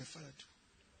seeth the Father do.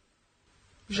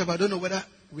 Bishop, I don't know whether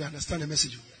we understand the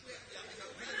message.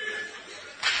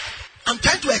 I'm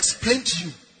trying to explain to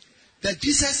you that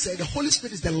Jesus said the Holy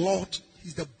Spirit is the Lord.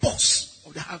 He's the boss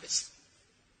of the harvest.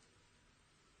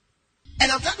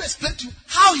 And I'm trying to explain to you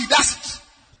how he does it.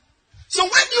 So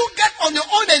when you get on your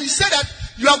own and you say that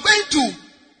you are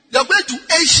going to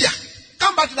Asia,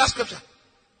 come back to that scripture.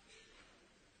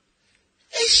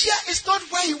 Asia is not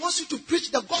where he wants you to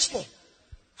preach the gospel.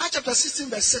 Acts chapter 16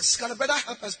 verse 6. Can a brother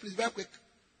help us please, very quick?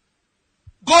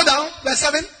 Go down, verse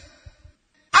 7.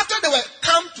 After they were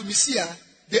come to Mysia,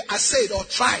 they essayed or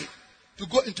tried to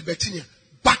go into Bithynia.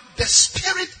 But the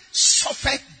Spirit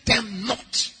suffered them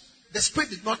not. The Spirit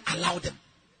did not allow them.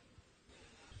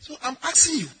 So I'm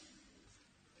asking you,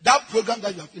 That program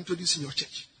that you have introduced in your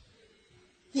church.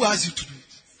 Who asked you to do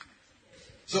it?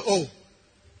 So,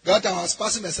 that time I was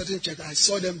passing a certain church, I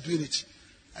saw them doing it.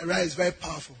 I realized it's very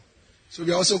powerful. So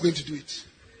we are also going to do it.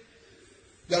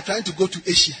 We are trying to go to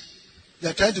Asia. We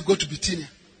are trying to go to Bithynia.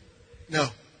 No.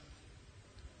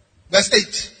 Verse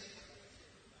 8.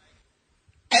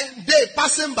 And they,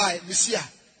 passing by Mysia,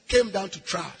 came down to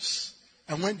Troas.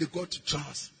 And when they got to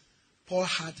Troas, Paul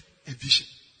had a vision.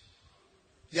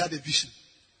 He had a vision.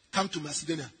 Come to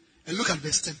Macedonia. And look at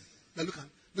verse 10. Now look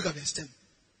at verse 10.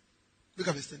 Look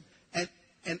at verse 10.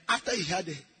 And after he had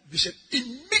a vision,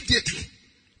 immediately,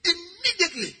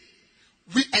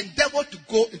 we endeavored to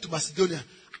go into Macedonia,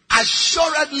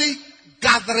 assuredly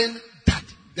gathering that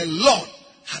the Lord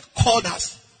had called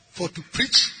us for to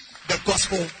preach the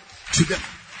gospel to them.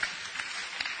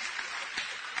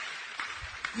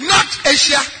 Not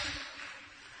Asia,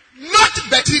 not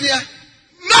Bithynia,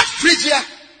 not Phrygia,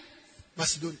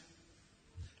 Macedonia.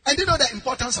 And you know the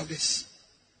importance of this?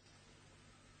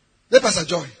 Let Pastor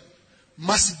Joy.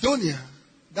 Macedonia,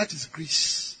 that is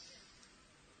Greece.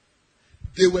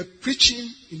 They were preaching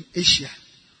in Asia.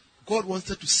 God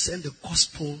wanted to send the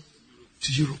gospel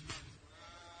to Europe.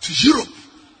 To Europe.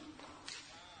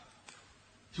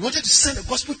 He wanted to send the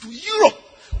gospel to Europe.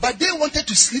 But they wanted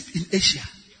to sleep in Asia.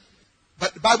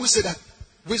 But the Bible said that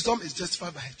wisdom is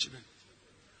justified by her children.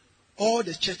 All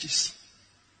the churches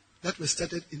that were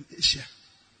started in Asia,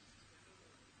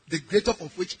 the greater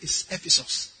of which is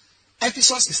Ephesus.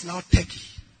 Ephesus is now Turkey.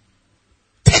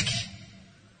 Turkey.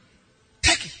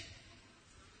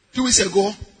 2 weeks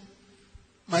ago,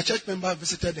 my church member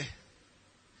visited there.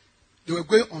 They were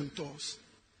going on tours.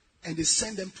 And they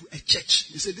sent them to a church.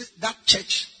 They said that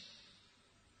church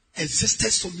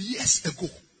existed some years ago.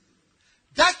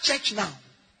 That church now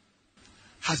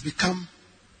has become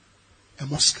a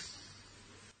mosque.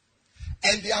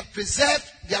 And they have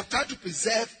tried to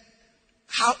preserve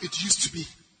how it used to be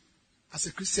as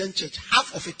a Christian church,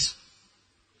 half of it,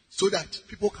 so that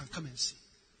people can come and see.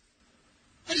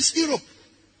 That is Europe.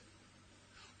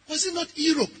 Was it not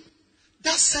Europe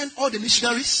that sent all the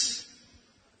missionaries?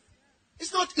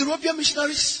 It's not European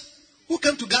missionaries who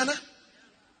came to Ghana,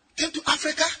 came to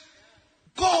Africa.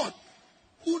 God,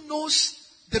 who knows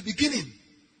the beginning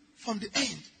from the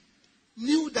end,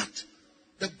 knew that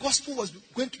the gospel was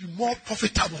going to be more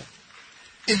profitable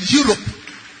in Europe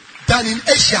than in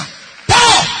Asia.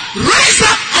 Paul raised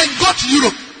up and got to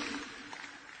Europe.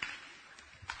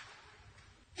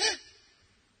 Yeah.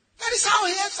 That is how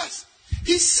he helps us.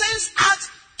 He sends us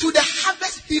to the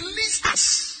harvest. He leads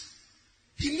us.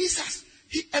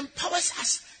 He empowers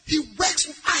us. He works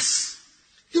with us.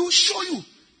 He will show you,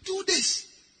 do this,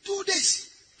 do this,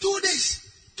 do this,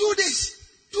 do this,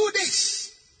 do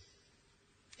this.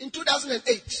 In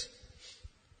 2008,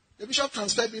 the bishop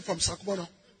transferred me from Sakumono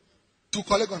to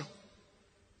Kolegono.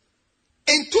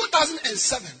 In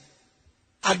 2007,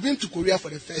 I'd been to Korea for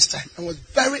the first time and was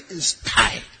very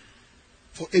inspired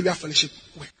for area fellowship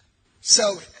work,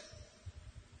 cell work.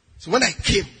 So when I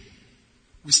came,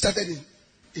 we started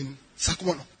in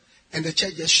Sakumono, and the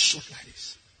church just shot like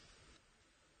this.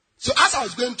 So as I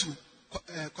was going to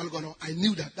Kolegono, I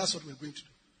knew that that's what we were going to do.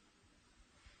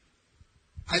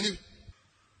 I knew.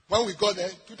 When we got there,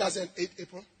 2008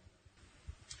 April,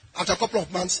 after a couple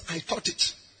of months, I taught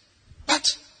it.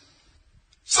 But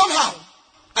somehow,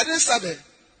 I didn't start the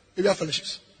area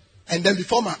fellowships. And then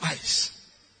before my eyes,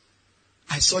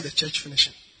 I saw the church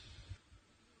finishing.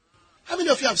 How many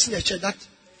of you have seen a church that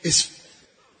is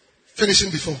finishing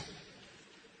before?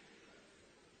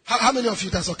 How many of you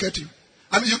it has occurred to you?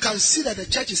 I mean, you can see that the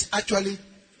church is actually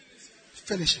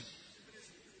finishing.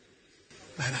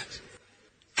 Like that.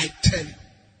 I tell you.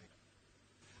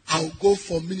 I'll go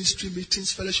for ministry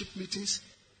meetings, fellowship meetings.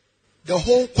 The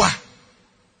whole choir,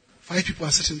 5 people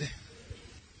are sitting there.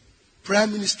 Prayer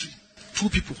ministry, 2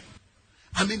 people.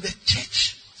 I mean, the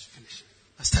church was finished.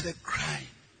 I started crying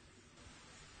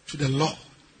to the Lord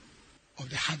of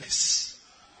the harvest.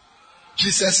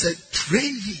 Jesus said, pray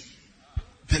ye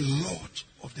the Lord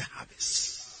of the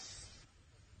harvest.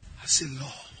 I said,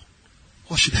 Lord,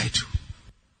 what should I do?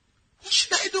 What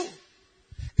should I do?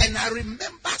 And I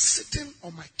remember sitting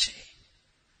on my chair,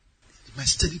 in my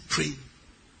study praying.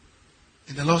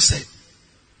 And the Lord said,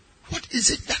 what is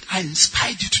it that I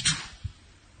inspired you to do?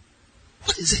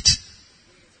 What is it?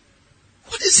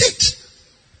 What is it?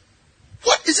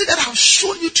 What is it that I've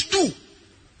shown you to do?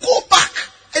 Go back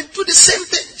and do the same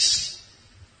things.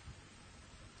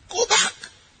 Go back.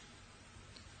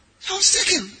 I was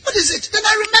thinking, what is it? Then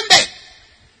I remembered.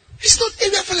 It's not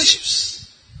area fellowships.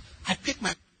 I picked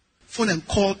my phone and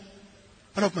called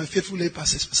one of my faithful lay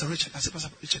pastors, Pastor Richard. I said, Pastor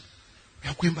Richard, We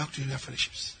are going back to area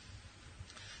fellowships.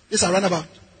 This is around about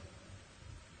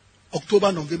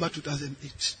October, November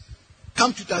 2008.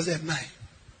 Come 2009,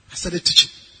 I started teaching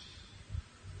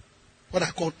what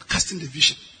I call casting the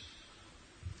vision.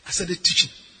 I started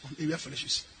teaching on area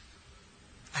fellowships.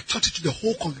 I taught it to the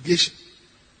whole congregation.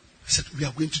 I said, we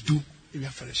are going to do area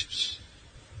fellowships.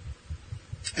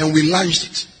 And we launched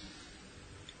it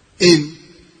in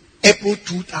April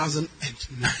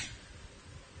 2009.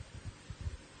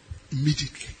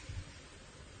 Immediately,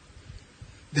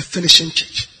 the finishing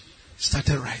church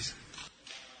started rising.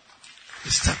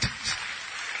 It started.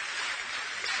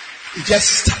 It just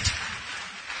started.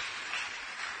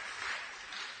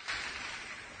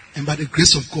 And by the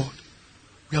grace of God,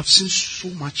 we have seen so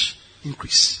much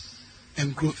increase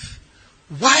and growth.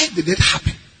 Why did it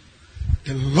happen?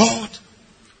 The Lord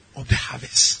of the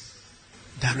harvest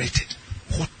directed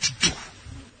what to do.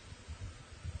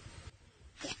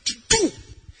 What to do.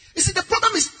 You see, the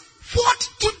problem is what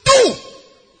to do.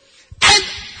 And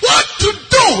what to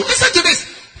do. Listen to this.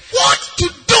 What to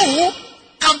do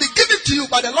can be given to you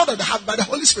by the Lord of the harvest, by the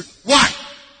Holy Spirit. Why?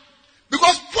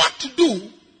 Because what to do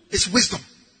is wisdom.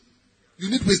 You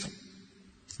need wisdom.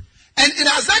 And in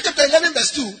Isaiah chapter 11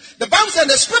 verse 2, the Bible says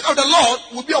the Spirit of the Lord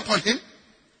will be upon him.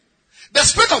 The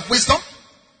Spirit of wisdom,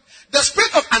 the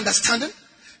Spirit of understanding,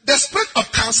 the Spirit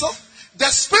of counsel, the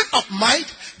Spirit of might,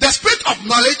 the Spirit of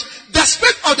knowledge, the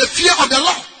Spirit of the fear of the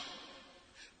Lord.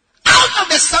 Out of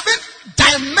the 7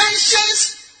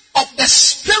 dimensions of the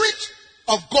Spirit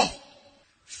of God,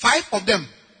 5 of them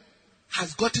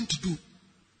has gotten to do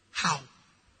how,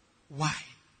 why.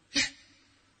 Yeah.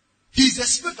 He is the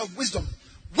Spirit of wisdom.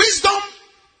 Wisdom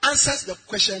answers the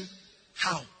question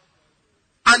how.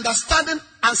 Understanding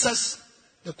answers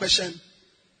the question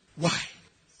why.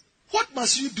 What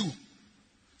must you do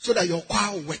so that your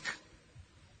choir will work?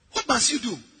 What must you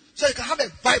do so you can have a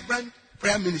vibrant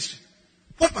prayer ministry?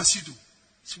 What must you do?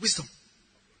 It's wisdom.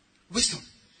 Wisdom.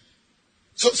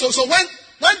 So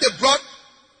when they brought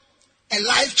a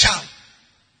live child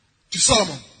to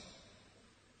Solomon,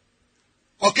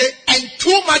 okay, and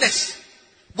 2 mothers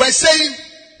were saying,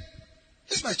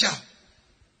 "This is my child."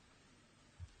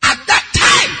 At that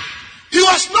time, he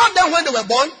was not there when they were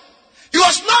born. He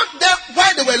was not there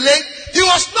while they were laid. He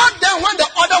was not there when the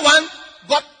other one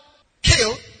got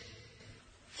killed.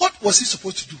 What was he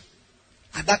supposed to do?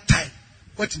 At that time,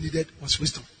 what he needed was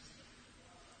wisdom.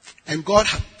 And God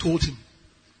had told him,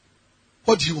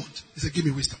 "What do you want?" He said, "Give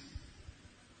me wisdom."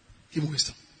 Give me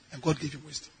wisdom. And God gave him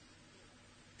wisdom.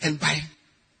 And by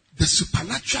the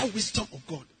supernatural wisdom of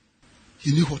God,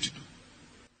 he knew what to do.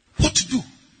 What to do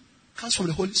comes from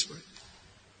the Holy Spirit.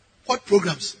 What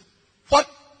programs? What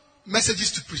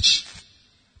messages to preach?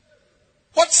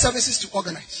 What services to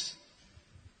organize?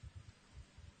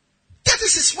 That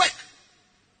is his work.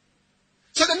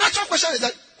 So the natural question is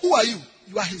that, who are you?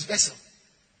 You are his vessel.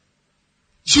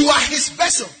 You are his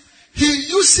vessel. He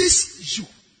uses you.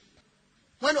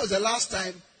 When was the last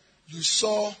time you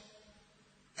saw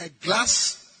a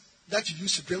glass that you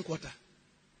used to drink water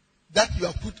that you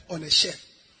have put on a shelf?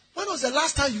 When was the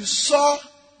last time you saw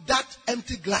that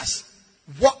empty glass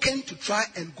walking to try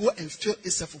and go and fill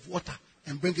itself with water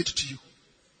and bring it to you?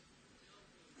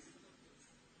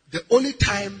 The only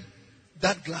time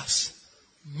that glass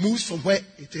moves from where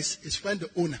it is when the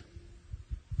owner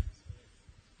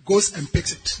goes and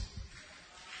picks it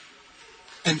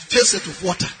and fills it with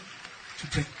water to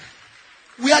drink.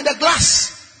 We are the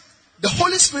glass. The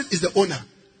Holy Spirit is the owner.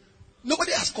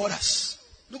 Nobody has called us.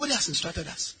 Nobody has instructed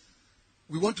us.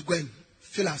 We want to go and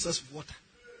fill ourselves with water,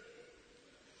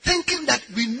 thinking that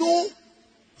we know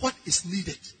what is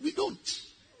needed. We don't.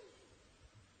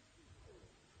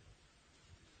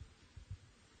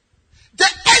 The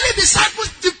early disciples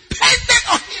depended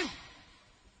on him.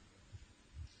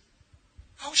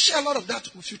 I'll share a lot of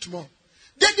that with you tomorrow.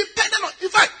 They depended on, in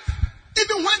fact,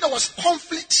 even when there was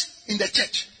conflict in the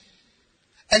church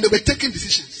and they were taking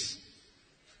decisions,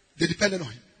 they depended on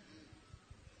him.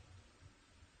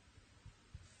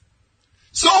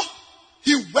 So,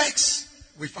 he works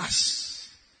with us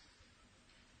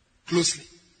closely.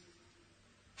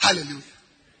 Hallelujah.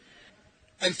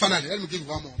 And finally, let me give you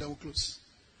one more, then we'll close.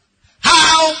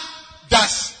 How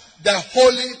does the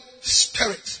Holy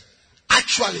Spirit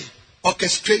actually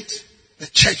orchestrate the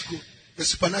church growth, the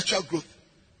supernatural growth?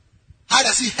 How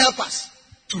does he help us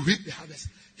to reap the harvest?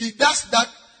 He does that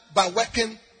by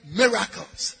working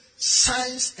miracles,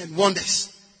 signs and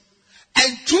wonders.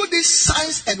 And through these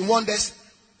signs and wonders,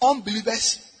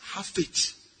 unbelievers have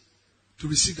faith to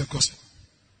receive the gospel.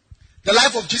 The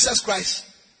life of Jesus Christ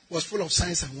was full of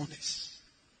signs and wonders.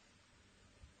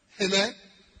 Amen.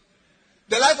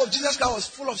 the life of Jesus Christ was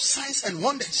full of signs and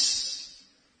wonders.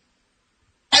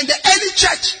 And the early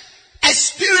church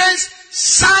experienced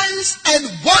signs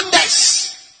and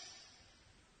wonders.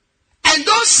 And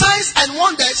those signs and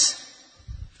wonders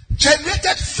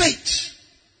generated faith.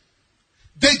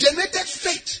 They generated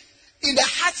faith in the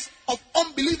hearts of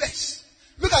unbelievers.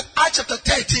 Look at Acts chapter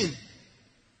 13.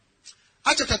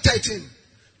 Acts chapter 13.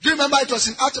 Do you remember it was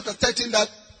in Acts chapter 13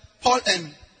 that Paul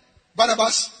and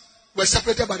Barnabas were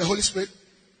separated by the Holy Spirit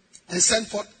and sent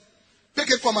forth?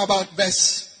 Pick it from about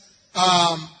verse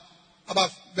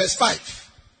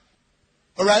 5.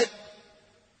 Alright?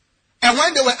 And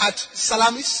when they were at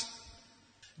Salamis,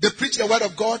 they preached the word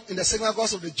of God in the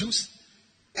synagogues of the Jews,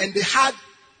 and they had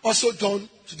also done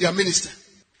to their minister.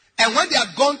 And when they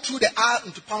had gone through the isle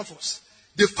into Paphos,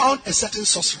 they found a certain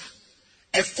sorcerer,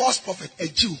 a false prophet, a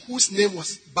Jew, whose name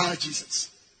was Bar-Jesus,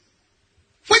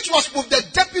 which was with the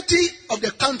deputy of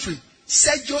the country,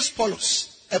 Sergius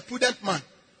Paulus, a prudent man,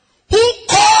 who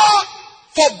called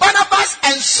for Barnabas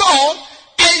and Saul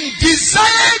and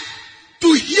desired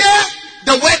to hear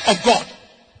the word of God.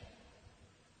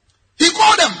 He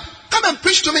called them, come and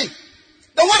preach to me.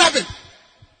 Then what happened?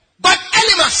 But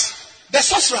Elymas, the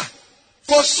sorcerer,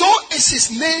 for so is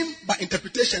his name by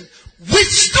interpretation,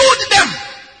 withstood them,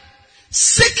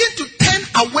 seeking to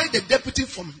turn away the deputy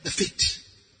from the faith.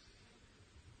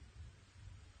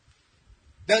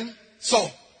 Then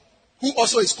Saul, who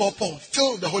also is called Paul,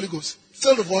 filled with the Holy Ghost.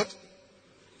 Filled with what?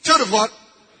 Filled with what?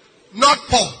 Not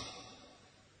Paul.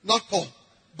 Not Paul,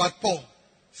 but Paul,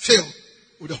 filled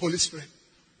with the Holy Spirit.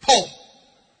 Paul,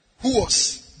 who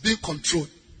was being controlled,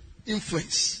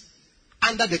 influenced,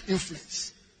 under the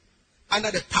influence,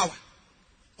 under the power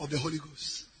of the Holy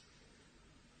Ghost.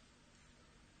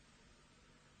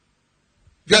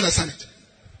 Do you understand it?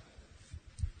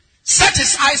 Set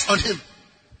his eyes on him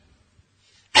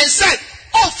and said,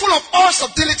 "Oh, full of all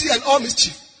subtlety and all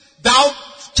mischief, thou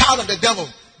child of the devil,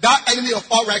 thou enemy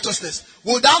of all righteousness,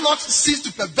 will thou not cease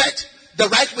to pervert the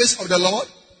right ways of the Lord?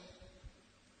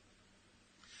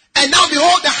 And now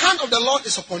behold, the hand of the Lord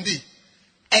is upon thee,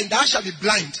 and thou shalt be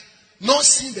blind, not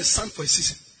seeing the sun for a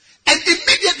season." And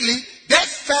immediately there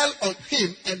fell on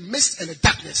him a mist and a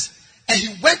darkness, and he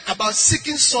went about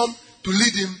seeking some to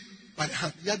lead him by the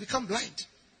hand. He had become blind.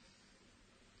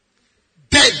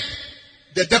 Then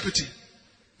the deputy,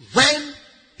 when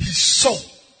he saw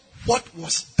what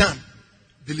was done,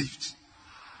 believed.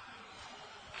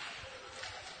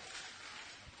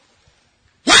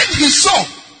 When he saw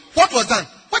what was done,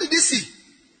 what did he see?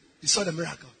 He saw the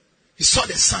miracle. He saw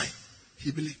the sign.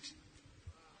 He believed.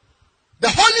 The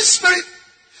Holy Spirit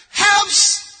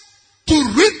helps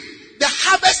to reap the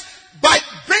harvest by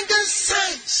bringing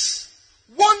signs,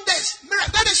 wonders,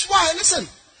 miracles. That is why, listen,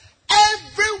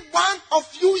 every one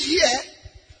of you here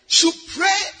should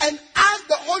pray and ask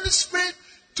the Holy Spirit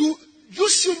to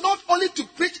use you not only to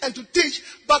preach and to teach,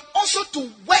 but also to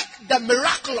work the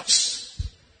miraculous.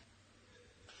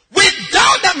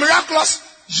 Without the miraculous,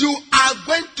 you are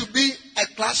going to be a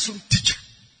classroom teacher.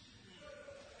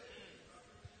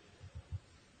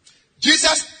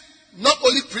 Jesus not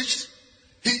only preached,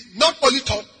 he not only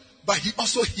taught, but he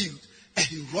also healed, and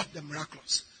he wrought the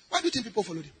miraculous. Why do you think people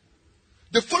followed him?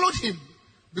 They followed him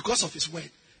because of his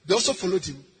word. They also followed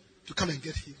him to come and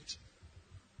get healed.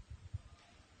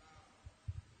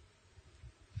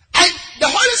 And the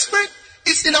Holy Spirit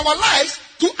is in our lives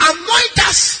to anoint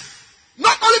us,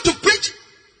 not only to preach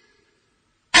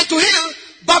and to heal,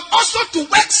 but also to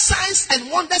work signs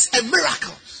and wonders and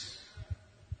miracles,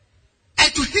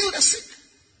 and to heal the sick,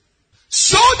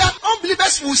 so that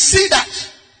unbelievers will see that,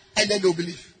 and then they'll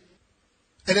believe.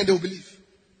 And then they'll believe.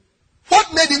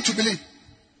 What made him to believe?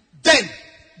 Then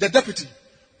the deputy,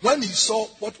 when he saw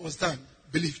what was done,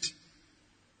 believed,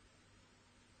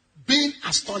 being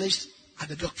astonished at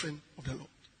the doctrine of the Lord.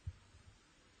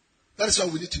 That is why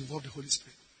we need to involve the Holy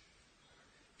Spirit.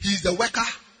 He is the worker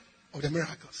of the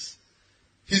miracles.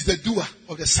 He is the doer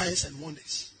of the signs and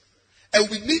wonders. And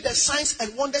we need the signs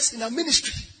and wonders in our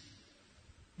ministry.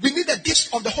 We need the gifts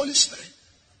of the Holy Spirit.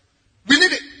 We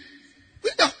need it. We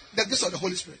need the gifts of the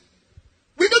Holy Spirit.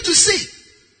 We need to see.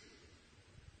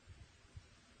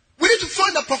 We need to flow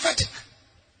in the prophetic.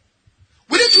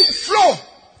 We need to flow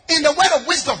in the word of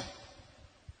wisdom.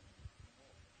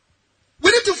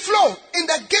 We need to flow in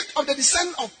the gift of the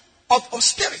discerning of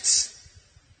spirits.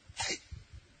 Hey.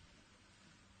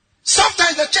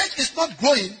 Sometimes the church is not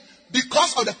growing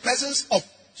because of the presence of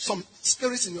some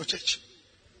spirits in your church.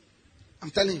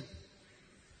 I'm telling you.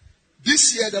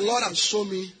 This year the Lord has shown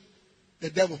me the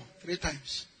devil 3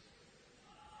 times.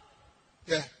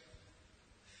 Yeah.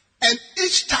 And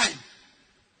each time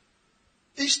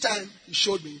he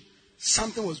showed me,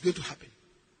 something was going to happen.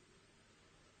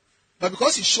 But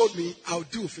because he showed me, I'll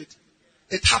deal with it.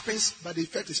 It happens, but the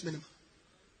effect is minimal.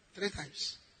 3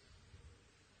 times.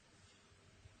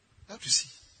 You have to see.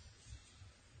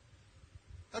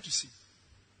 You have to see.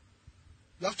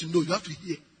 You have to know. You have to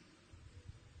hear.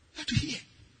 You have to hear.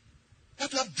 You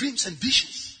have to have dreams and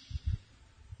visions.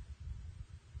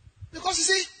 Because you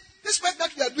see, this work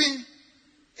that we are doing,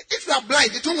 if you are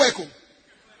blind, it won't work.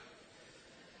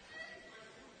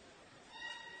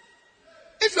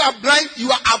 If you are blind, you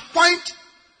are appoint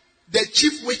the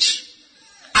chief witch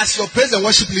as your praise and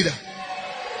worship leader.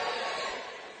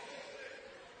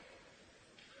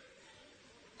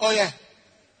 Oh yeah.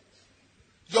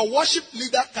 Your worship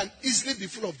leader can easily be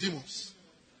full of demons.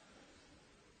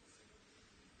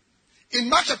 In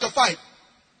Mark chapter 5,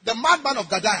 the madman of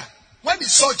Gadara, when he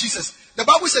saw Jesus, the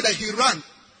Bible said that he ran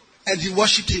and he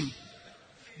worshipped him.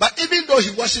 But even though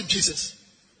he worshipped Jesus,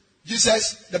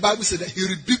 the Bible said that he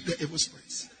rebuked the evil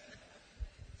spirits.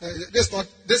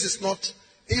 This is not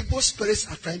evil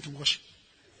spirits are trying to worship.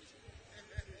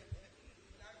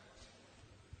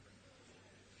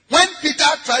 When Peter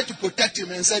tried to protect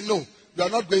him and said, no, you are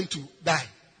not going to die,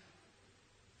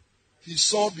 he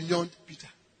saw beyond Peter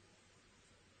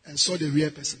and saw the real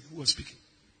person who was speaking.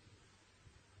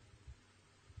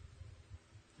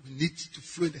 We need to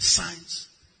flow in the signs,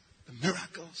 the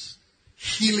miracles,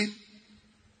 healing.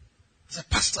 As a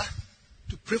pastor,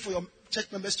 to pray for your church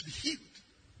members to be healed.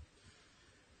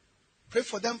 Pray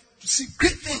for them to see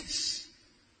great things.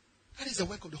 That is the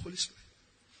work of the Holy Spirit.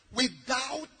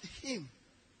 Without him,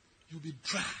 you'll be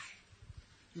dry.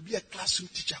 You'll be a classroom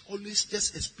teacher, always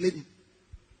just explaining.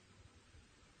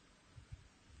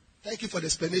 Thank you for the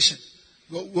explanation.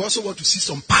 We also want to see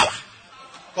some power.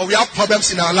 But we have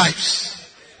problems in our lives.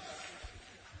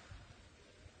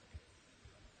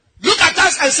 Look at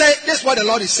us and say, this is what the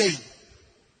Lord is saying.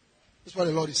 This is what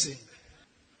the Lord is saying.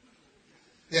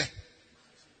 Yeah.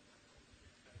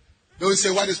 Don't say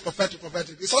what is prophetic.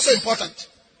 It's also important.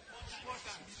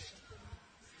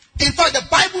 In fact, the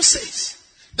Bible says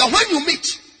that when you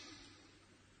meet,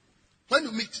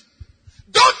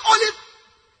 don't only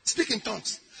speak in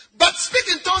tongues, but speak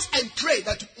in tongues and pray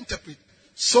that you interpret,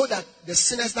 so that the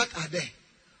sinners that are there,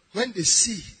 when they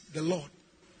see the Lord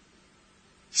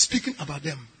speaking about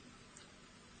them,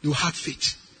 they will have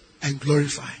faith and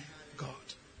glorify God.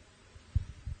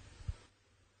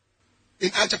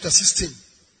 In Acts chapter 16,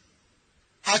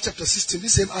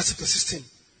 this same Acts chapter 16,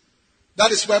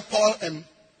 that is where Paul and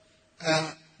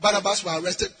Barnabas were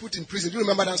arrested, put in prison. Do you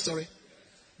remember that story?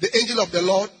 The angel of the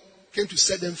Lord came to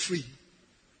set them free.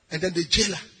 And then the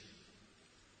jailer,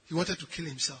 he wanted to kill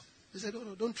himself. He said,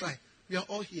 no, don't try. We are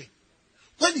all here.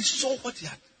 When he saw what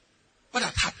had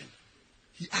happened,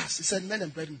 he asked, he said, men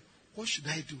and brethren, what should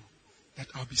I do that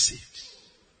I'll be saved?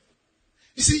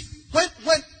 You see,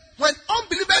 when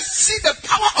unbelievers see the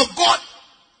power of God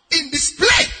in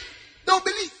display, they'll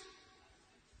believe.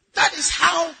 That is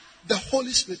how the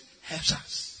Holy Spirit helps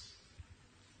us.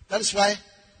 That is why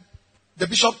the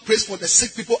bishop prays for the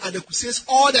sick people at the crusades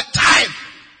all the time.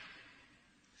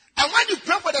 And when you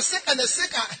pray for the sick and the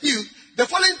sick are healed, the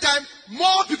following time,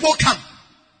 more people come.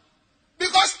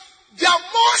 Because there are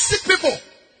more sick people.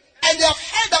 And they have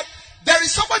heard that there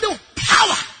is somebody with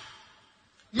power.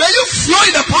 May you flow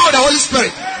in the power of the Holy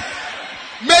Spirit.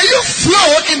 May you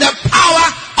flow in the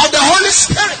power of the Holy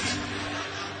Spirit.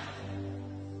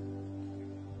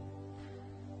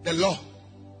 The law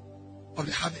of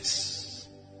the harvest.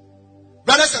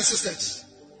 Brothers and sisters,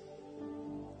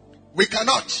 we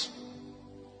cannot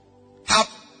have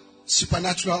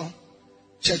supernatural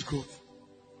church growth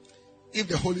if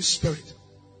the Holy Spirit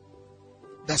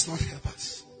does not help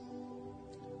us.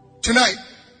 Tonight,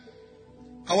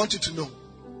 I want you to know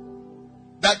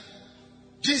that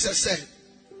Jesus said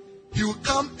he will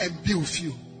come and be with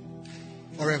you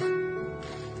forever.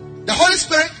 The Holy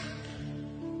Spirit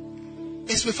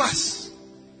is with us.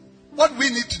 What we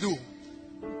need to do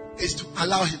is to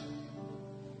allow him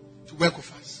to work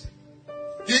with us.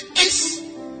 He is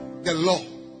the law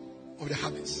of the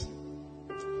harvest.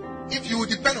 If you will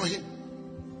depend on him,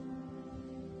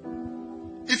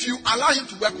 if you allow him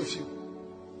to work with you,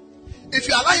 if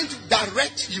you allow him to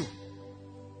direct you,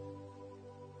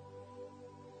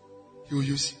 he will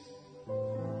use you.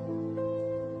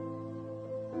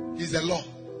 He's the law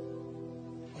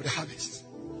of the harvest.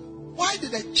 Why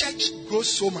did the church grow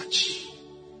so much?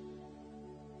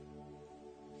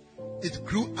 It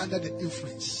grew under the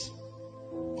influence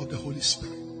of the Holy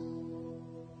Spirit.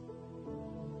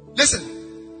 Listen,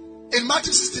 in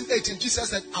Matthew 16:18, Jesus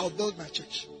said, I'll build my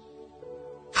church.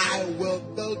 I will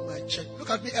build my church. Look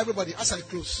at me, everybody, as I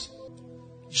close.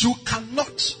 You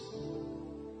cannot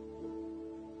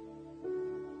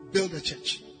build a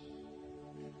church.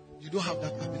 You don't have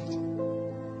that ability.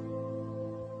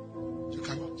 You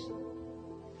cannot.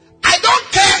 I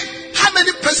don't care how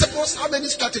many principles, how many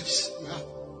strategies you have.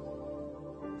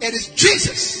 It is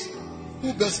Jesus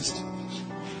who builds his church.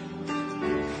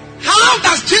 How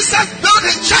does Jesus build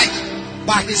his church?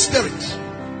 By his Spirit.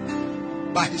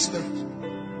 By his Spirit.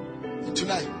 And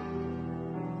tonight,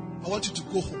 I want you to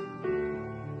go home,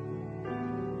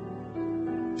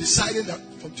 deciding that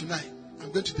from tonight,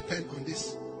 I'm going to depend on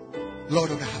this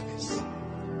Lord of the harvest.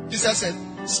 Jesus said,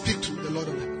 speak to the Lord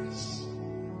of the harvest.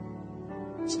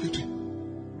 Speak to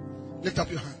him. Lift up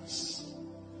your hands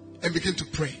and begin to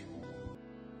pray.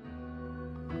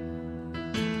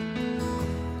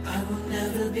 I will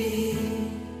never be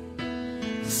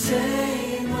the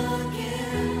same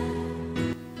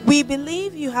again. We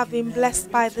believe you have been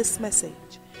blessed by this message.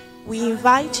 We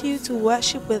invite you to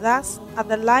worship with us at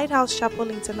the Lighthouse Chapel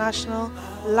International,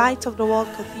 Light of the World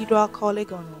Cathedral,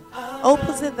 Kolegono,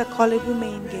 opposite the Kolebu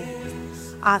main gate.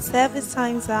 Our service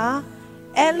times are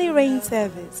early rain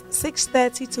service,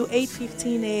 6:30 to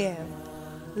 8:15 a.m.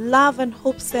 Love and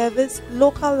Hope service,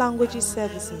 local languages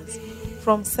services,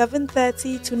 from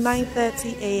 7:30 to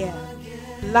 9:30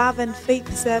 a.m. Love and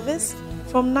Faith service,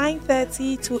 from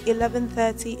 9:30 to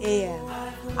 11:30 a.m.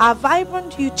 Our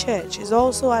Vibrant Youth Church is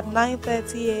also at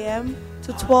 9:30 a.m.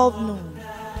 to 12 noon.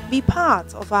 Be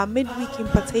part of our midweek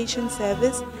impartation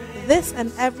service this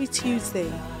and every Tuesday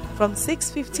from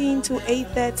 6:15 to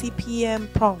 8:30 p.m.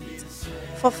 prompt.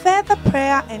 For further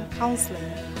prayer and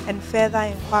counseling and further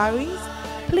inquiries,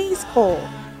 please call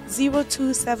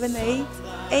 0278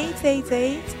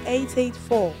 888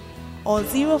 884 or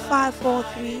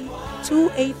 0543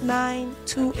 289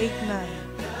 289.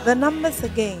 The numbers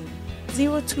again,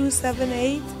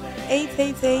 0278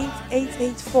 888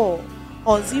 884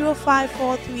 or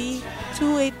 0543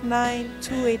 289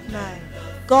 289.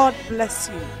 God bless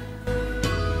you.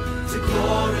 To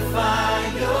glorify